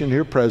congregation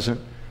here present,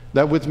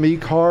 that with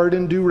meek heart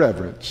and due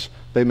reverence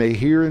they may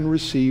hear and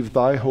receive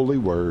thy holy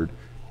word,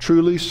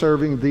 truly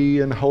serving thee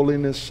in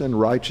holiness and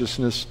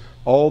righteousness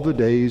all the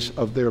days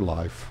of their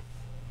life.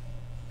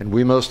 And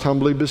we most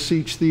humbly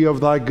beseech thee of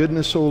thy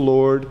goodness, O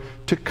Lord,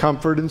 to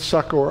comfort and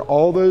succor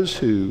all those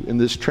who, in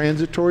this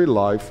transitory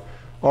life,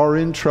 are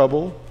in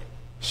trouble,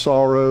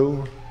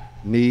 sorrow,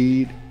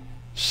 need,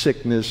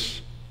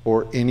 sickness,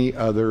 or any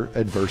other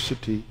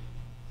adversity.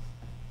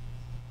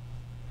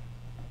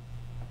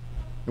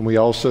 And we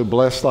also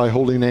bless thy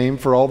holy name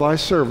for all thy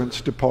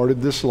servants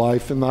departed this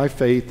life in thy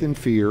faith and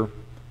fear,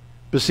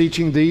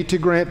 beseeching thee to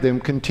grant them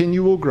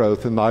continual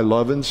growth in thy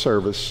love and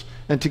service,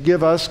 and to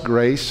give us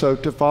grace so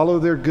to follow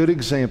their good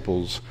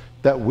examples,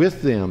 that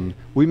with them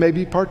we may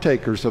be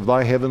partakers of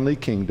thy heavenly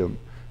kingdom.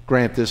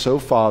 Grant this, O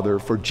Father,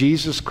 for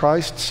Jesus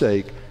Christ's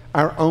sake,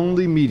 our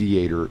only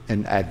mediator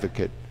and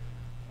advocate.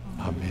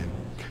 Amen.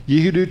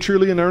 Ye who do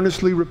truly and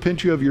earnestly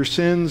repent you of your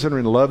sins and are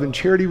in love and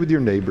charity with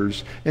your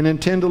neighbors, and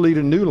intend to lead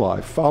a new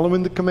life,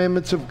 following the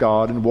commandments of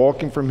God and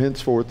walking from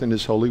henceforth in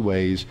his holy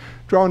ways,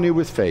 draw near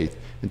with faith,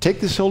 and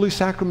take this holy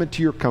sacrament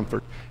to your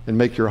comfort, and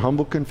make your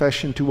humble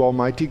confession to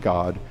Almighty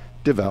God,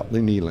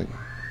 devoutly kneeling.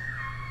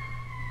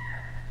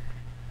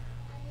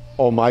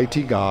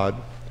 Almighty God,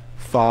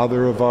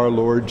 Father of our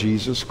Lord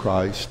Jesus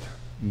Christ,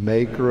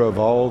 maker of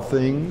all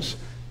things,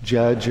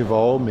 judge of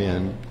all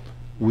men,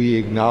 we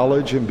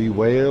acknowledge and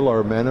bewail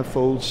our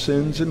manifold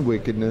sins and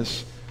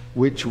wickedness,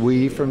 which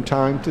we from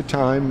time to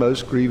time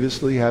most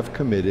grievously have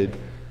committed,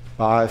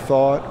 by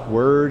thought,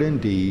 word,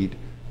 and deed,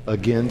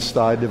 against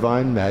thy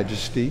divine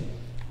majesty,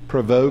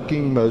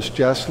 provoking most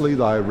justly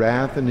thy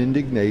wrath and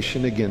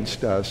indignation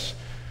against us.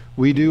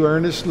 We do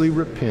earnestly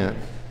repent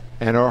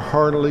and are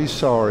heartily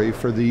sorry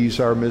for these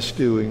our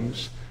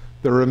misdoings.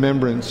 The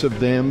remembrance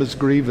of them is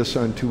grievous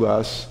unto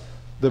us.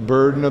 The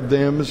burden of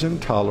them is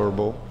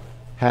intolerable.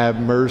 Have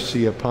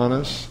mercy upon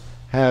us.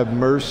 Have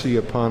mercy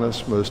upon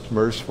us, most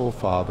merciful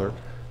Father.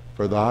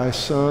 For thy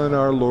Son,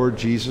 our Lord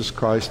Jesus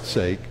Christ's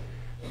sake,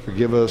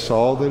 forgive us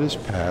all that is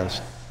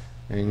past,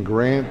 and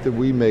grant that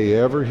we may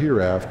ever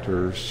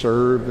hereafter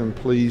serve and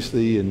please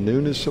thee in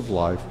newness of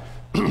life,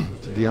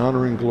 to the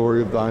honor and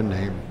glory of thy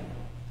name,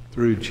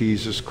 through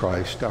Jesus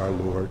Christ our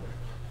Lord.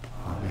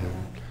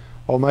 Amen.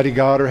 Almighty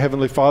God, our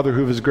Heavenly Father,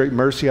 who of his great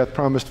mercy hath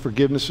promised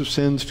forgiveness of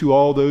sins to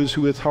all those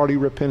who with hearty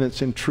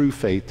repentance and true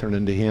faith turn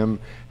unto him,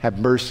 have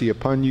mercy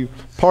upon you,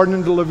 pardon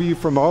and deliver you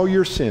from all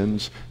your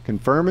sins,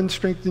 confirm and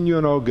strengthen you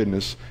in all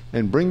goodness,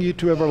 and bring you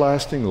to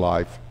everlasting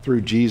life, through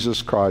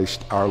Jesus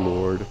Christ our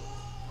Lord.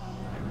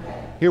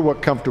 Hear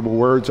what comfortable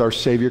words our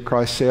Savior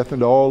Christ saith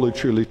unto all who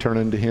truly turn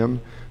unto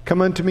him.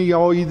 Come unto me,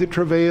 all ye that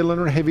travail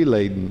and are heavy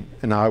laden,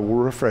 and I will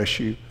refresh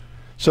you.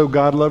 So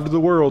God loved the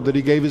world that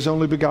he gave his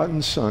only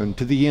begotten Son,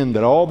 to the end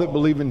that all that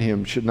believe in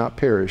him should not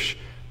perish,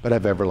 but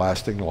have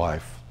everlasting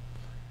life.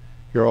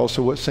 Hear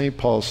also what St.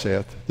 Paul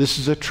saith. This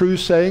is a true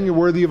saying, and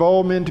worthy of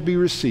all men to be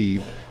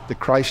received, that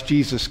Christ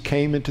Jesus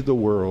came into the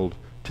world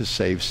to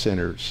save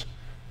sinners.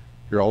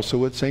 Hear also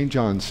what St.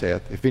 John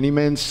saith. If any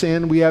man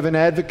sin, we have an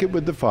advocate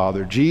with the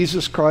Father,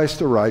 Jesus Christ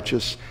the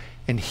righteous,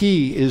 and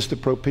he is the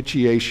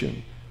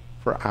propitiation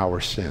for our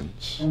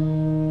sins.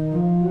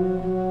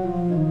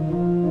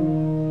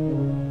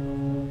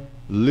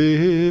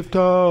 Lift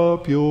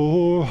up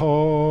your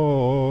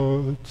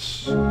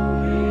hearts.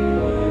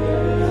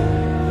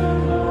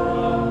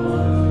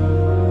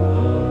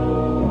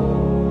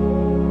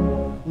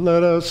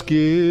 Let us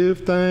give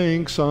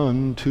thanks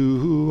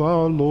unto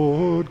our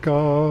Lord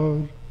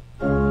God.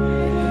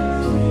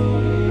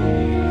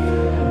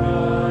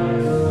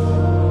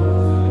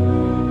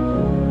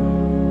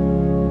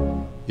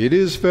 It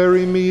is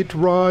very meet,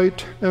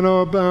 right, and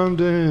our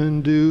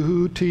bounden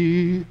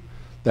duty,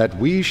 that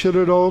we should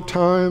at all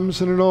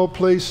times and in all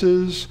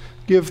places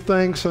give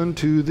thanks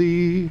unto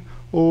thee,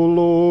 O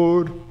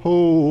Lord,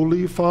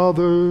 Holy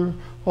Father,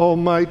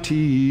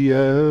 Almighty,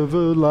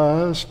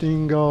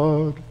 everlasting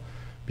God,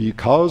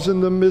 because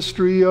in the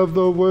mystery of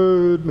the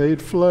Word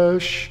made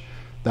flesh,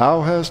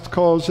 thou hast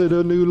caused it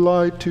a new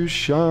light to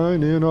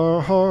shine in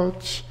our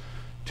hearts,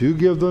 to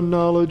give the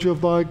knowledge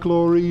of thy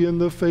glory in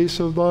the face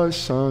of thy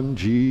Son,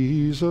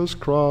 Jesus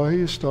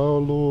Christ our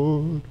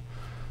Lord.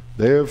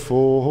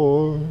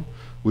 Therefore,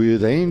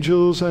 with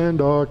angels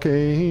and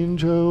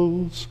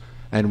archangels,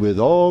 and with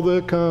all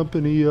the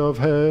company of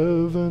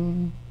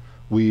heaven,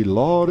 we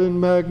laud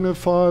and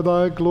magnify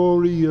thy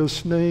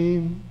glorious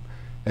name,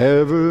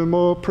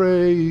 evermore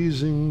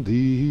praising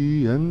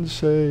thee and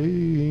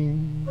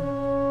saying,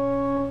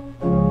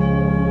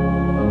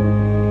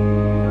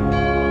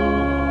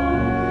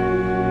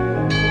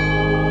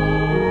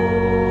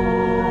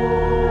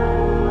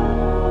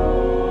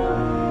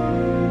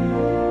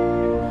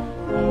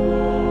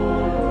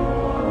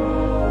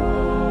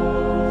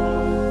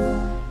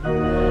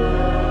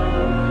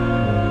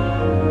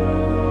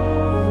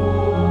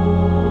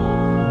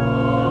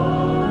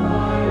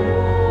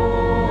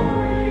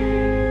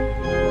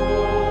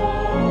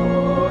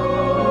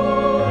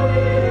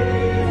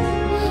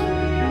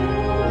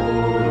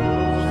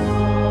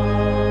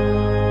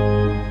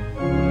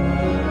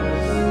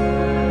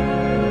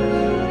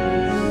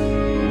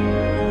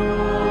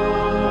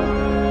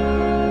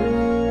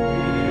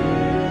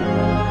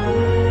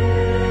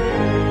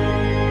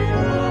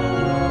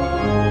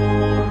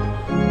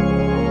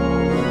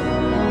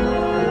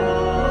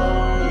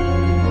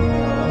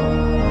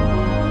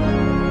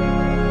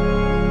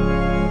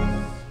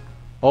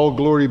 All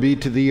glory be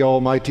to thee,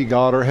 Almighty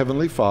God, our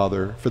heavenly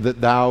Father, for that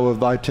thou of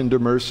thy tender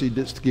mercy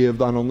didst give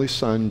thine only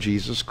Son,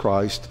 Jesus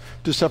Christ,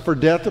 to suffer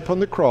death upon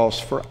the cross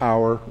for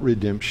our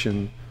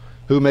redemption,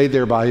 who made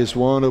thereby his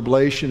one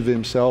oblation of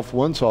himself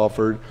once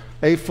offered,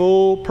 a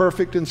full,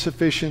 perfect, and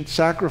sufficient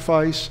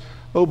sacrifice,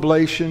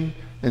 oblation,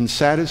 and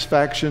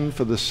satisfaction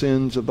for the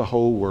sins of the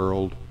whole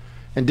world,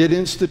 and did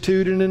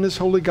institute and in his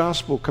holy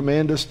gospel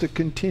command us to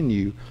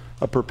continue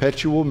a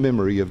perpetual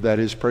memory of that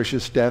his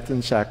precious death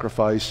and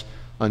sacrifice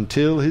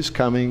until his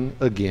coming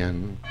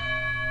again.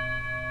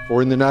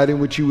 For in the night in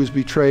which he was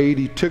betrayed,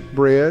 he took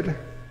bread,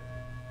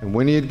 and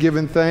when he had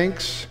given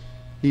thanks,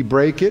 he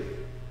brake it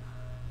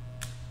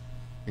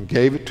and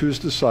gave it to his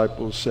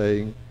disciples,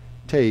 saying,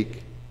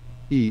 Take,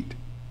 eat.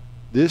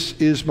 This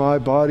is my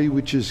body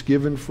which is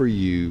given for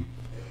you.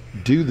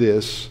 Do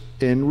this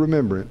in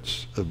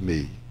remembrance of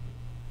me.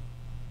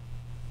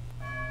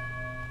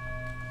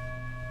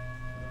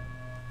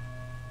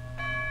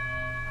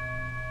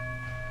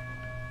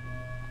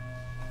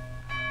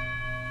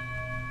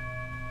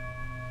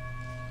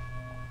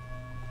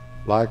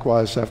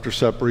 Likewise, after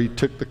supper, he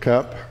took the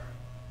cup,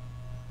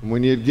 and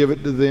when he had given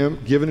it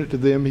to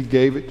them, he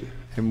gave it,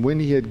 and when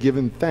he had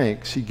given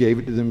thanks, he gave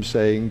it to them,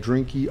 saying,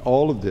 Drink ye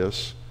all of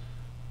this,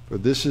 for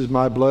this is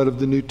my blood of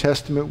the New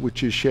Testament,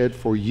 which is shed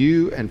for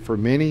you and for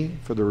many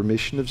for the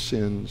remission of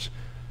sins.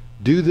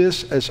 Do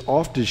this as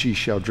oft as ye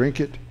shall drink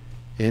it,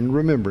 in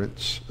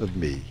remembrance of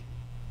me.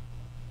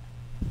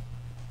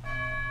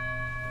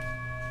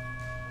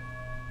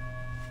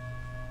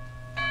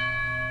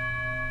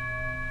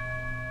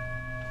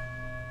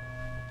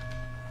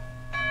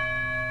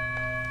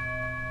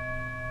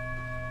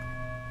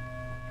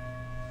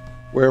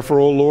 Wherefore,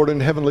 O Lord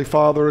and Heavenly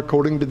Father,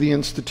 according to the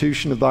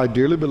institution of thy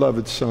dearly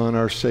beloved Son,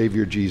 our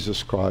Savior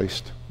Jesus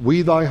Christ,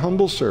 we thy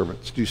humble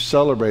servants do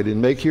celebrate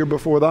and make here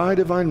before thy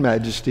divine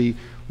majesty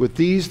with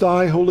these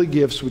thy holy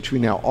gifts which we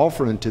now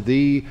offer unto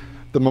thee,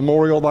 the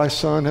memorial thy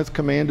Son hath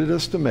commanded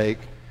us to make,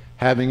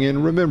 having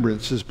in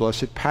remembrance his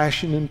blessed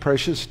passion and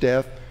precious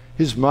death,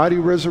 his mighty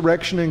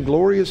resurrection and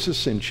glorious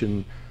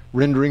ascension,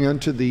 rendering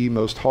unto thee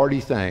most hearty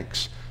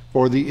thanks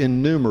for the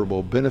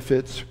innumerable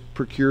benefits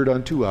procured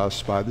unto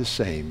us by the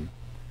same.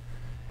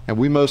 And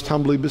we most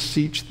humbly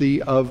beseech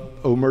thee,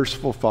 O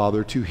merciful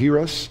Father, to hear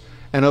us,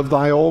 and of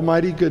thy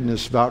almighty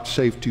goodness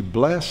vouchsafe to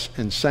bless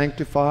and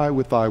sanctify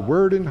with thy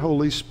word and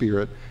Holy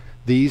Spirit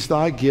these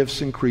thy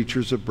gifts and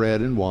creatures of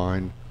bread and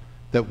wine,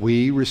 that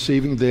we,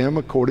 receiving them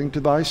according to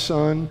thy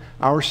Son,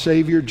 our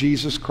Savior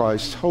Jesus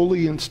Christ's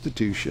holy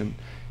institution,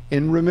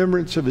 in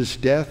remembrance of his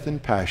death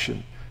and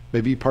passion,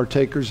 may be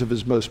partakers of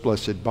his most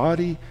blessed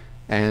body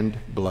and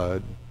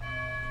blood.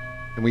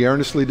 And we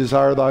earnestly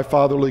desire thy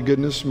fatherly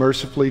goodness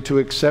mercifully to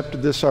accept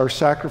this our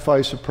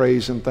sacrifice of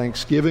praise and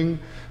thanksgiving,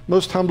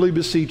 most humbly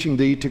beseeching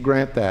thee to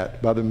grant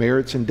that, by the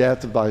merits and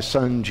death of thy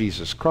Son,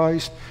 Jesus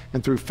Christ,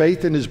 and through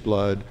faith in his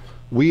blood,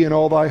 we and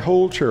all thy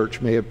whole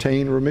church may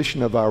obtain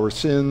remission of our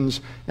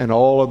sins and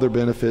all other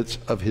benefits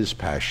of his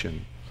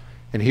passion.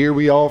 And here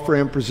we offer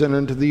and present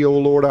unto thee, O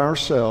Lord,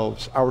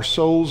 ourselves, our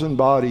souls and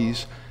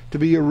bodies, to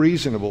be a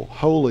reasonable,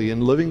 holy,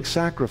 and living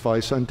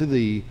sacrifice unto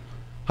thee,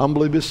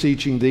 humbly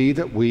beseeching thee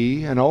that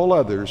we and all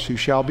others who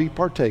shall be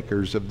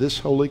partakers of this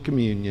holy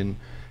communion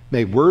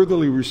may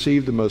worthily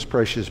receive the most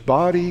precious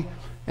body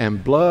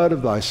and blood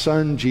of thy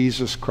Son,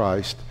 Jesus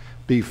Christ,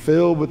 be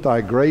filled with thy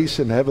grace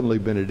and heavenly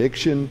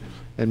benediction,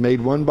 and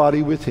made one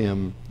body with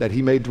him, that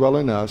he may dwell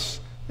in us,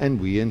 and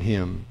we in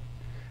him.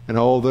 And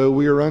although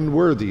we are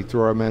unworthy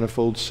through our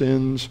manifold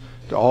sins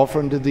to offer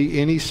unto thee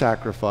any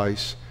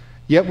sacrifice,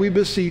 yet we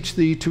beseech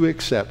thee to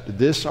accept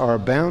this our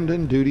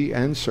bounden duty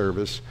and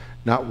service,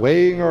 not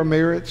weighing our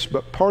merits,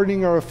 but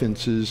pardoning our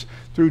offenses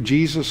through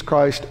Jesus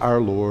Christ our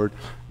Lord,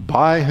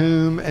 by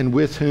whom and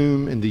with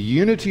whom, in the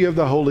unity of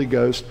the Holy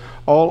Ghost,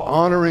 all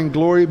honor and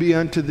glory be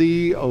unto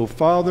thee, O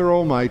Father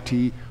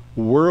Almighty,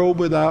 world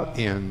without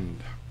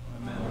end.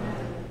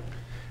 Amen.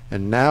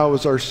 And now,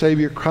 as our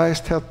Savior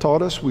Christ hath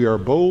taught us, we are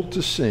bold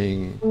to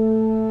sing,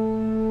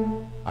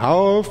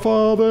 Our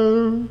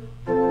Father,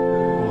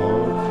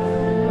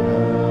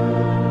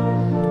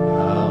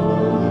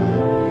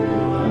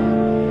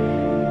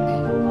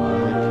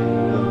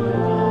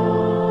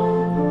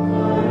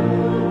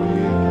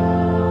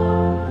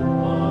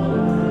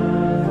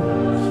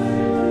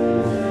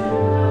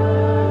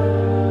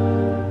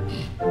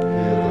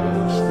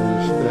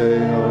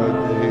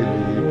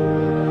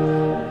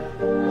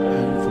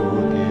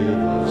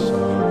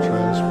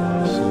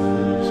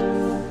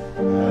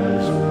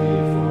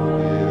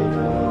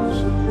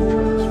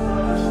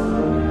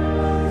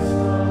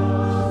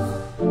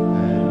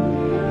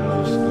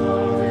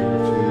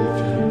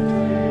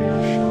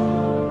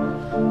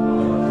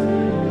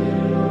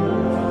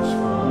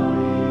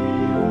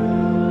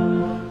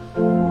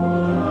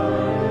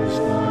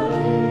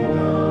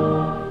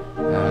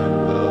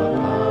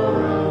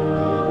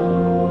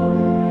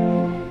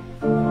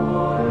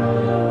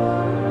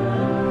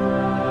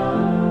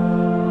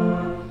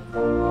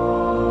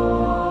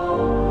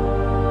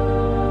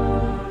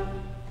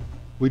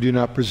 we do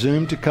not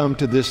presume to come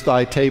to this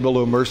thy table,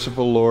 O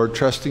merciful Lord,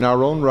 trusting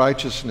our own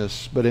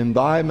righteousness, but in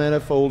thy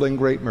manifold and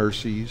great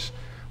mercies.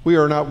 We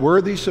are not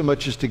worthy so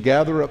much as to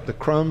gather up the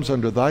crumbs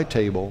under thy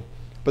table,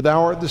 but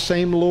thou art the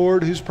same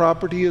Lord, whose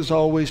property is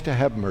always to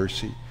have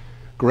mercy.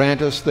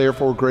 Grant us,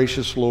 therefore,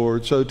 gracious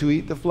Lord, so to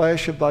eat the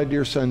flesh of thy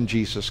dear Son,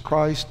 Jesus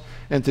Christ,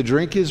 and to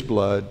drink his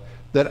blood,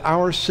 that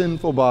our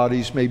sinful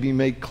bodies may be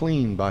made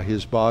clean by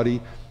his body,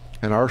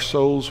 and our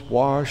souls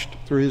washed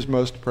through his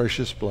most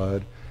precious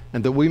blood,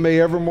 and that we may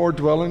evermore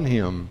dwell in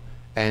him,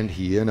 and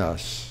he in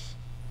us.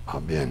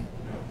 Amen.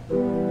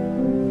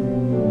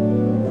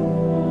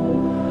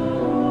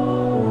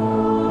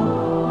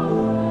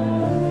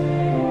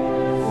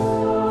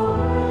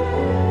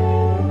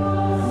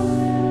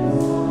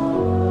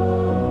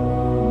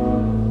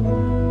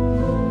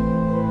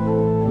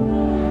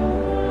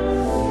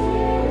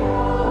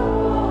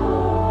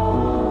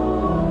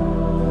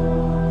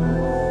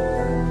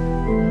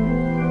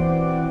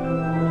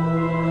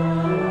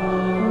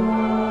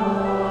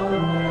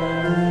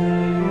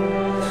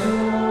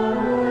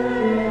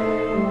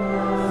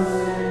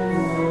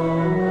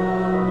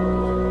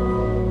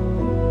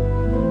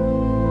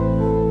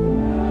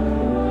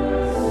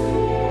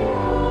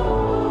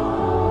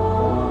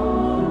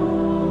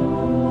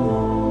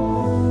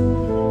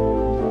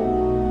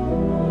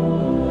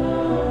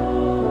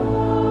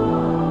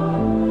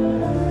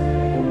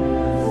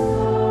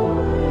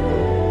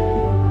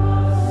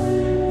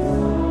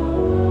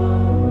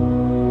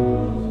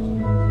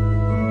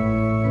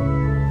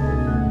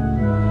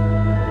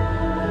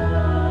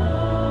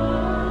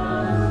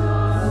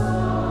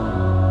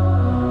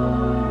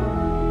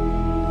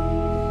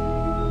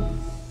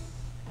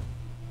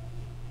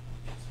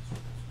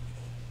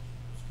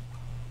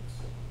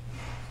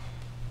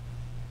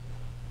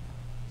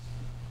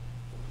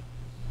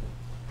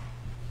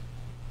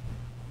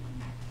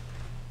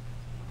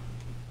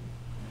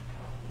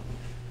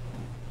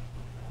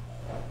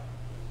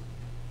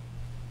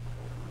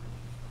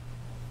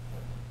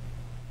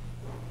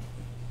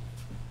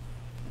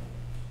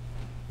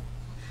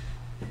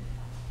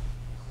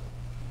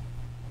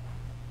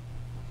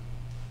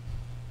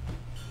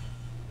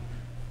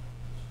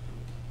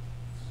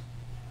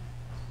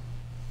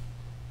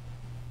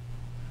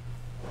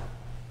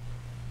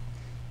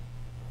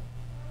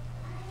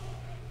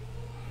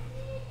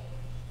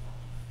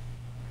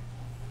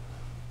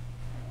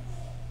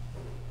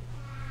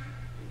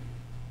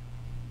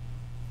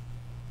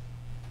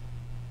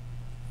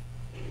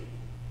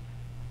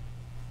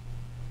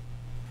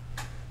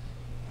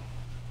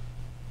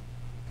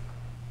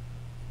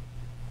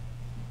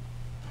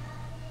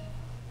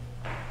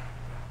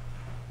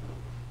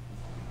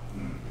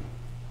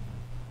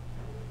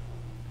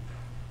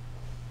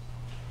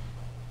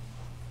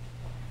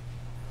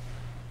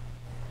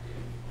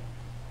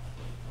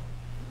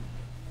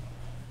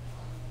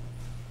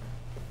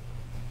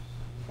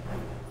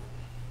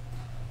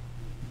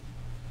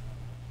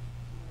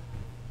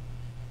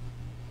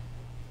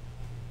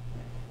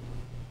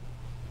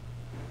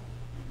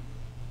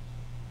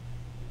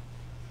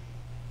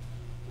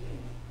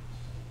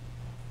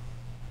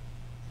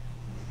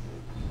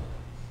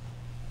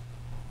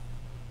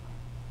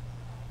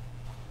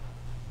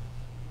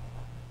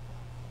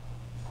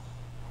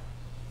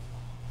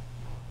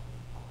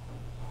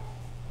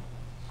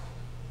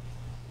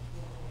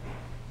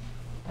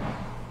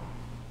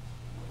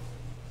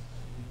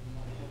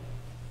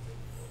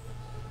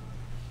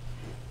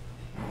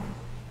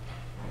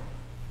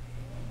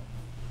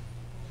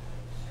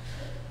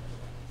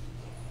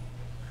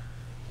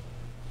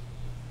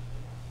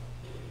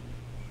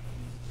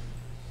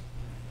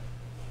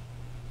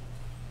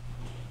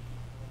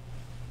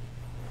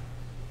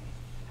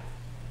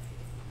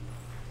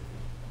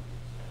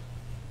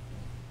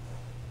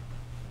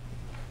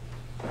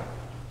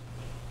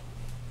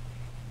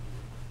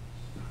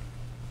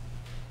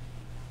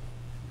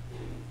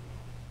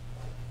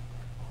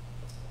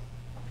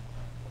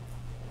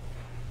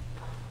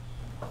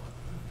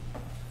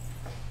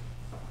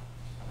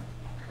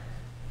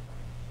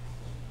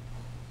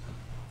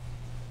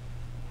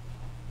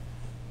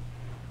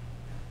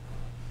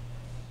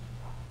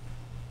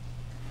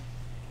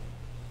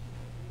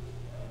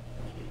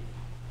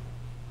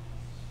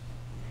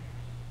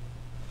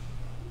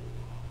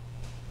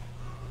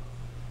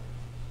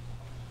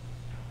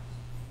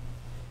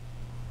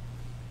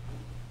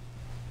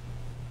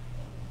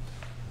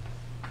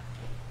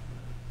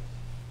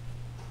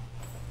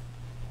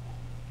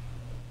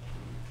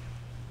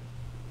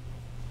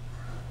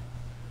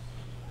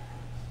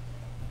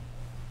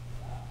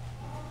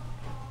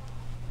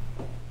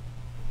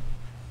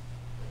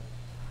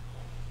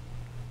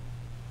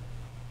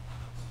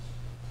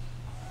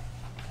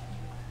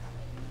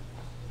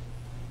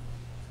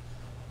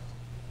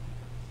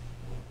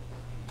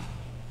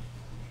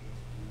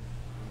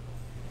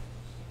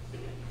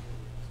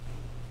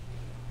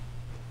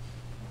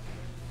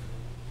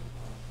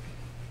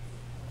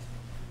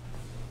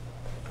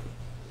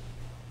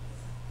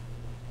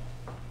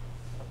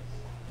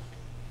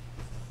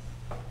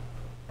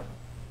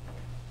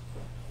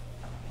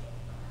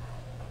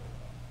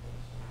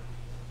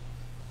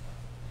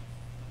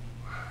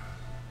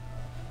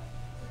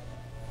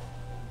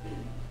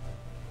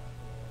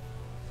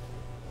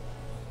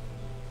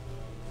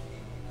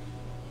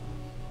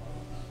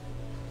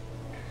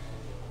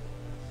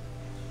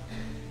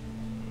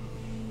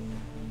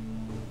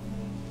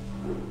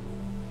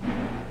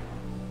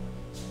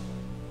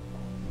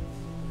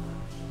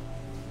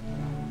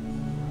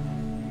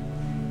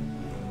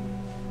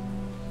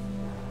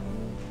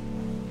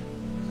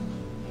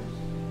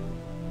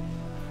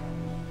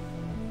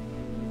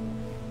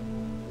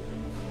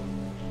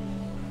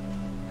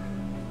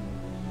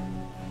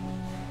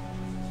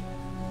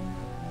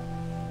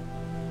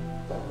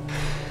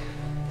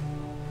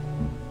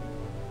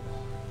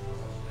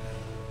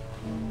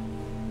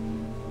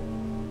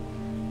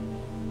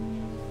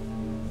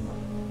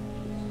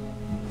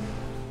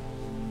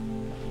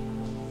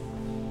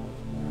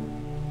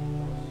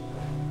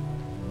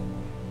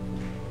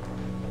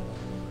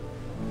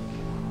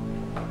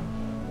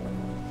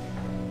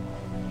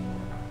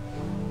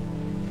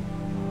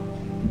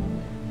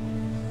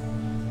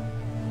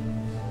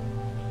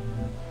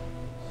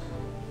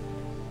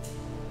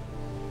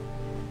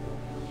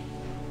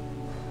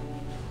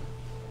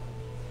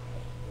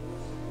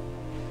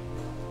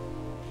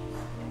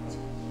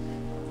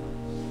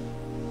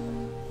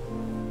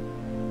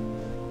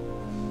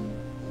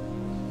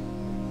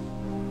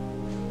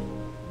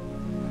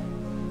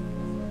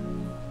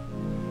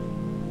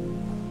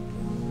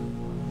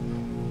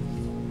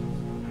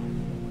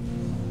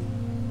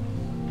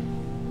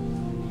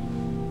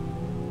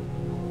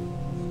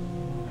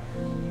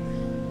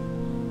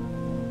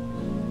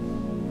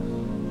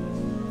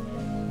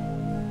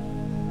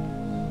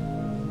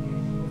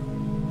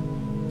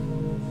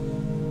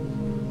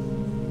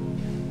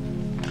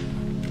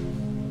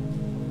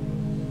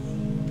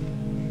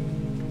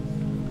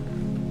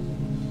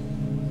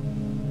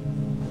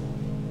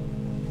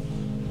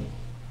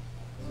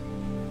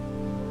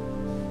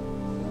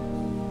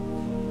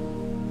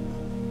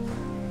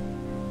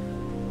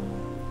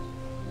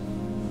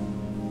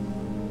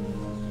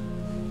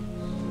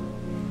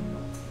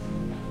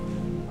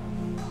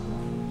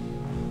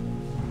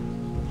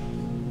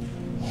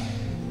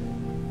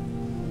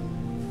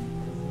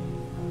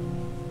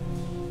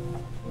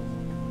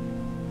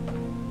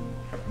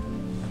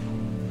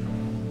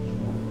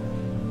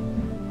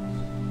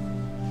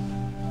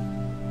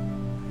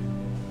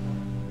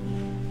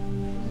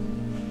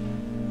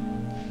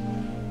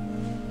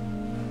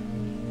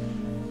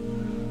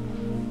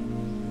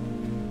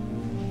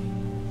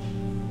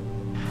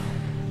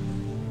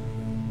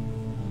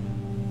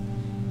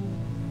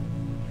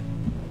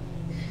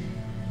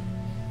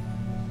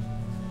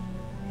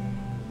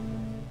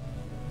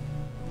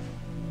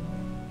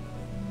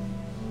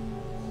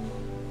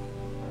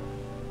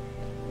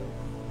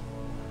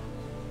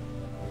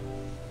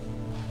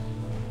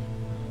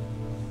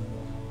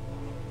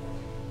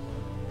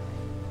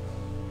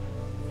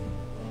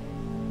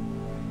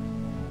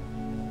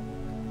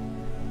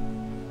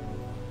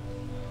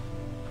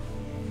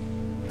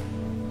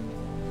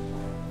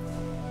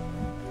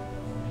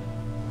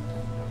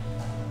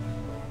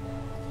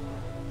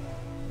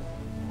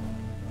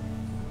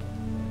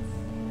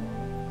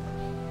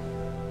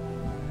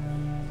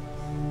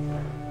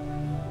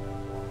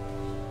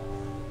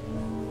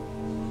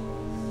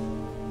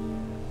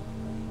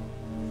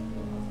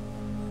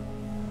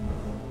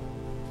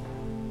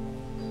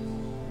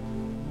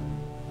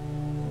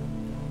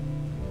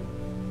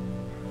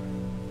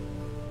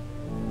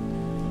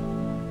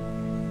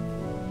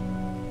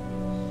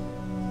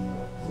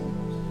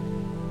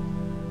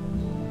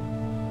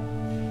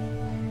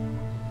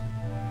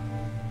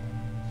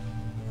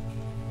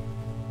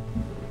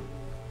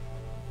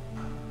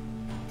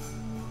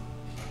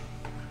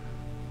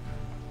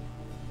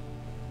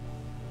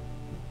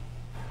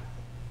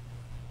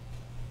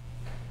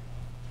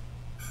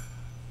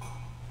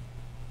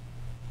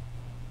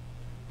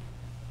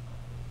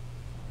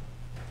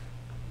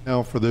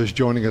 Now, for those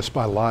joining us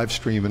by live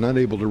stream and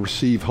unable to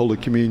receive Holy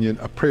Communion,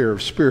 a prayer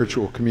of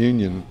spiritual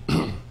communion.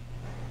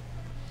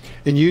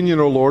 In union,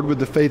 O Lord, with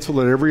the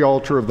faithful at every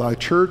altar of thy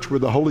church where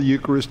the Holy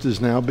Eucharist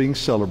is now being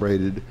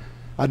celebrated,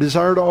 I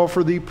desire to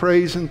offer thee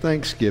praise and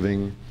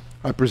thanksgiving.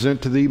 I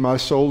present to thee my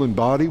soul and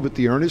body with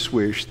the earnest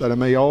wish that I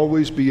may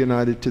always be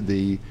united to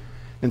thee.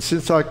 And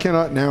since I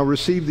cannot now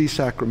receive thee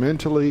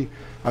sacramentally,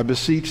 I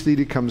beseech thee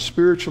to come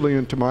spiritually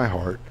into my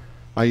heart.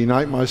 I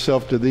unite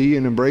myself to thee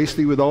and embrace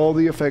thee with all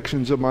the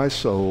affections of my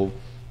soul.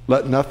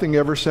 Let nothing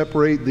ever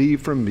separate thee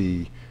from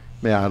me.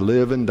 May I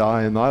live and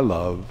die in thy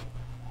love.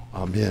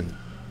 Amen.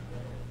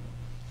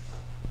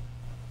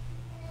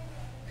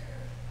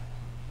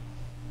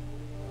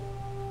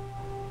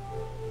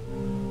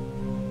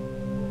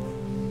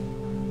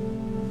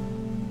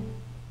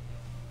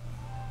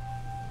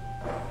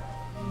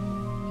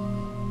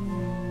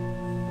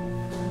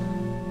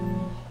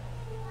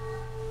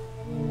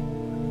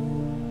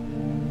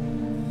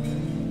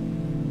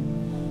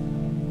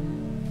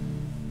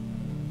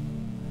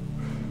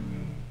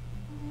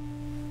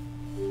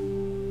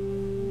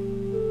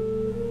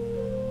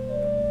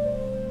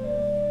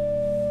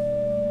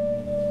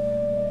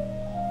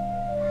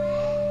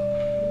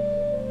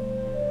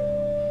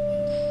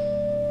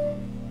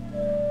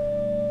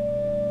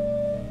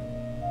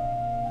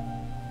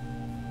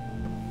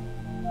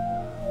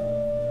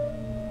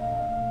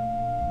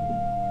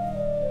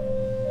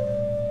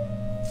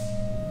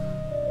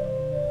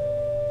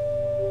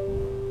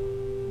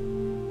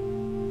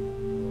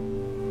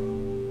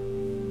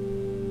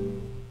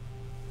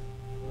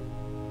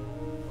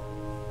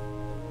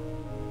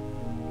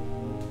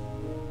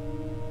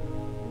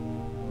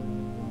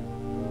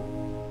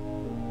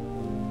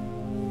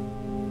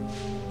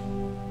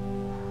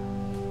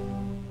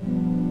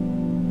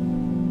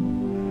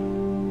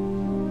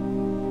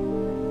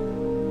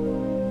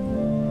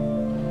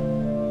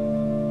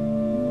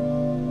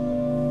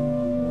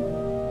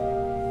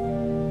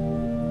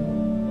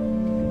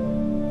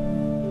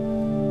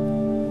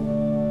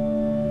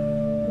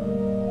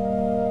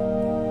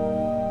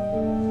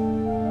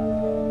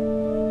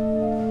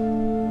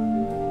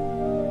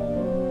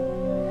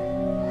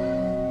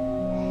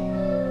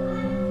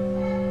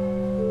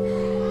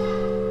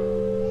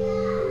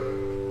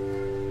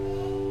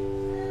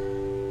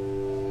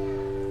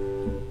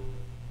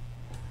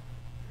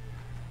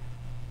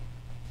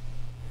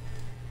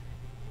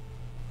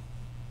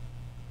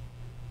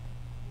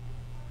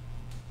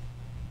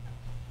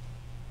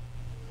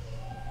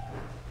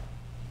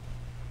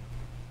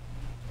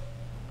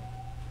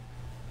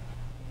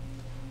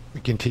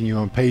 We continue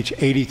on page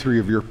 83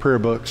 of your prayer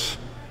books.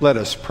 Let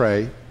us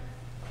pray.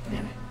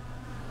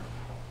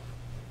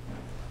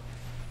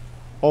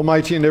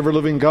 Almighty and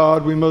ever-living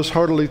God, we most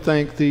heartily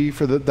thank thee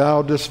for that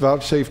thou dost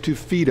vouchsafe to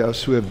feed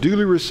us who have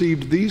duly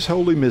received these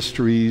holy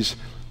mysteries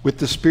with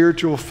the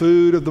spiritual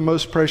food of the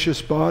most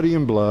precious body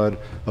and blood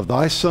of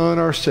thy Son,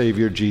 our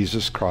Savior,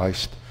 Jesus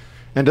Christ,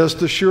 and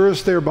dost assure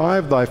us thereby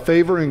of thy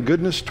favor and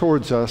goodness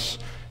towards us,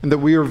 and that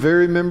we are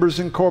very members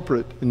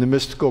incorporate in the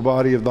mystical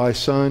body of thy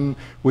Son,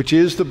 which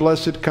is the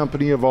blessed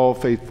company of all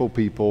faithful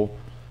people,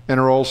 and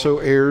are also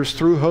heirs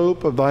through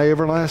hope of thy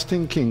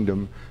everlasting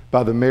kingdom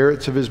by the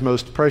merits of his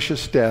most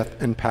precious death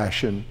and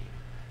passion.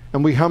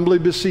 And we humbly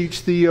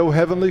beseech thee, O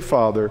Heavenly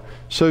Father,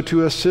 so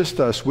to assist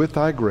us with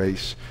thy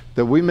grace,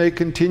 that we may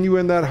continue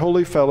in that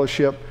holy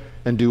fellowship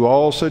and do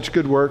all such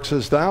good works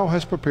as thou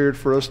hast prepared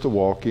for us to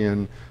walk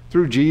in,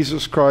 through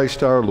Jesus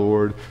Christ our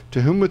Lord,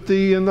 to whom with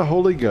thee and the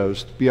Holy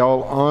Ghost be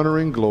all honor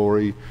and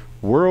glory,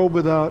 world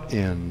without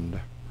end.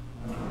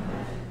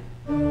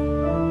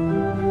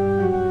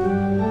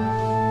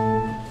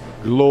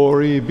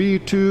 Glory be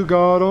to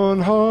God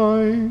on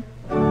high.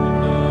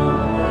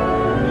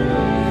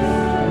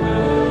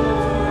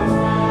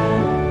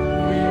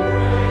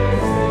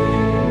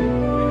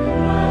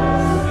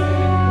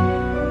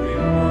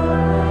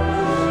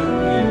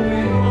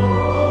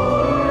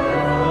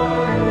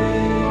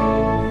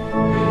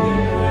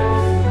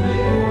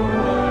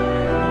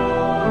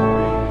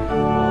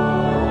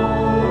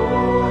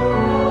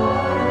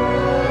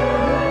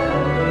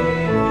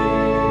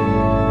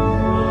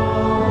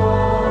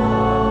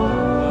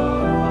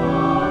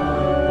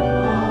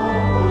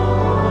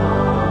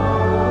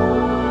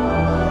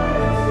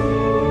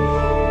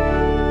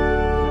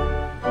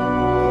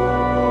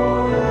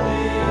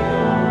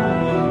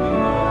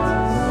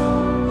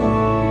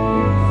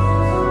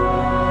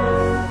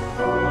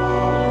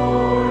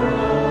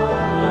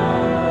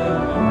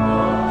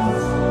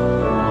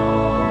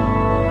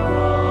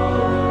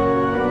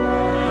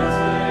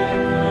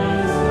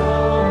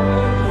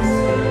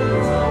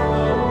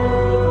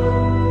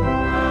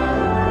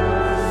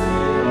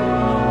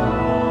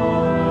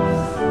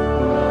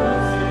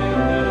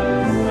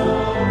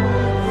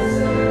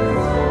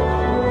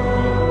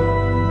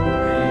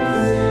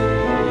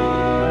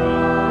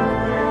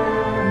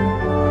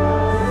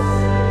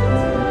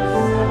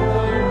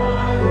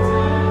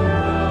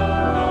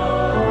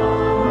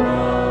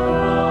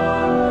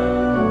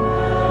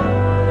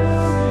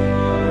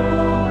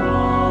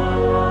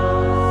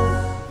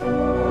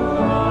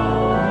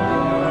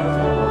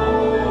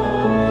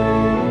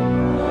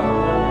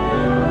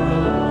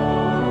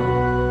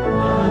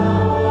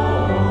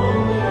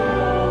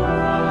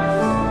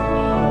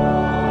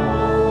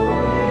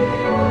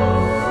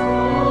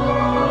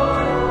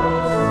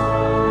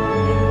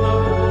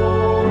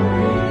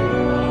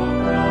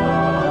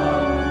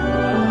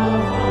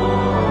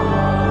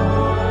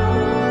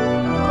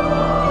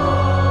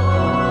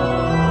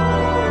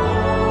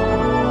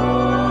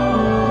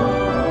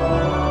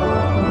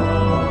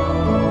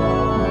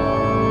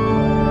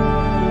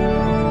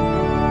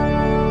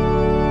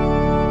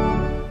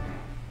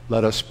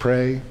 Let us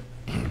pray.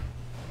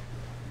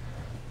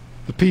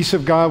 The peace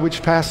of God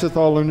which passeth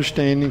all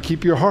understanding,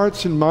 keep your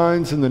hearts and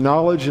minds in the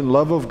knowledge and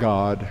love of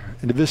God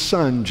and of his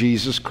Son,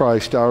 Jesus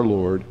Christ our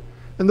Lord.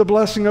 And the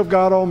blessing of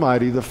God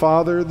Almighty, the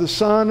Father, the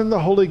Son, and the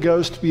Holy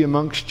Ghost be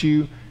amongst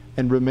you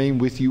and remain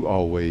with you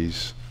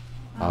always.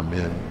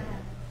 Amen.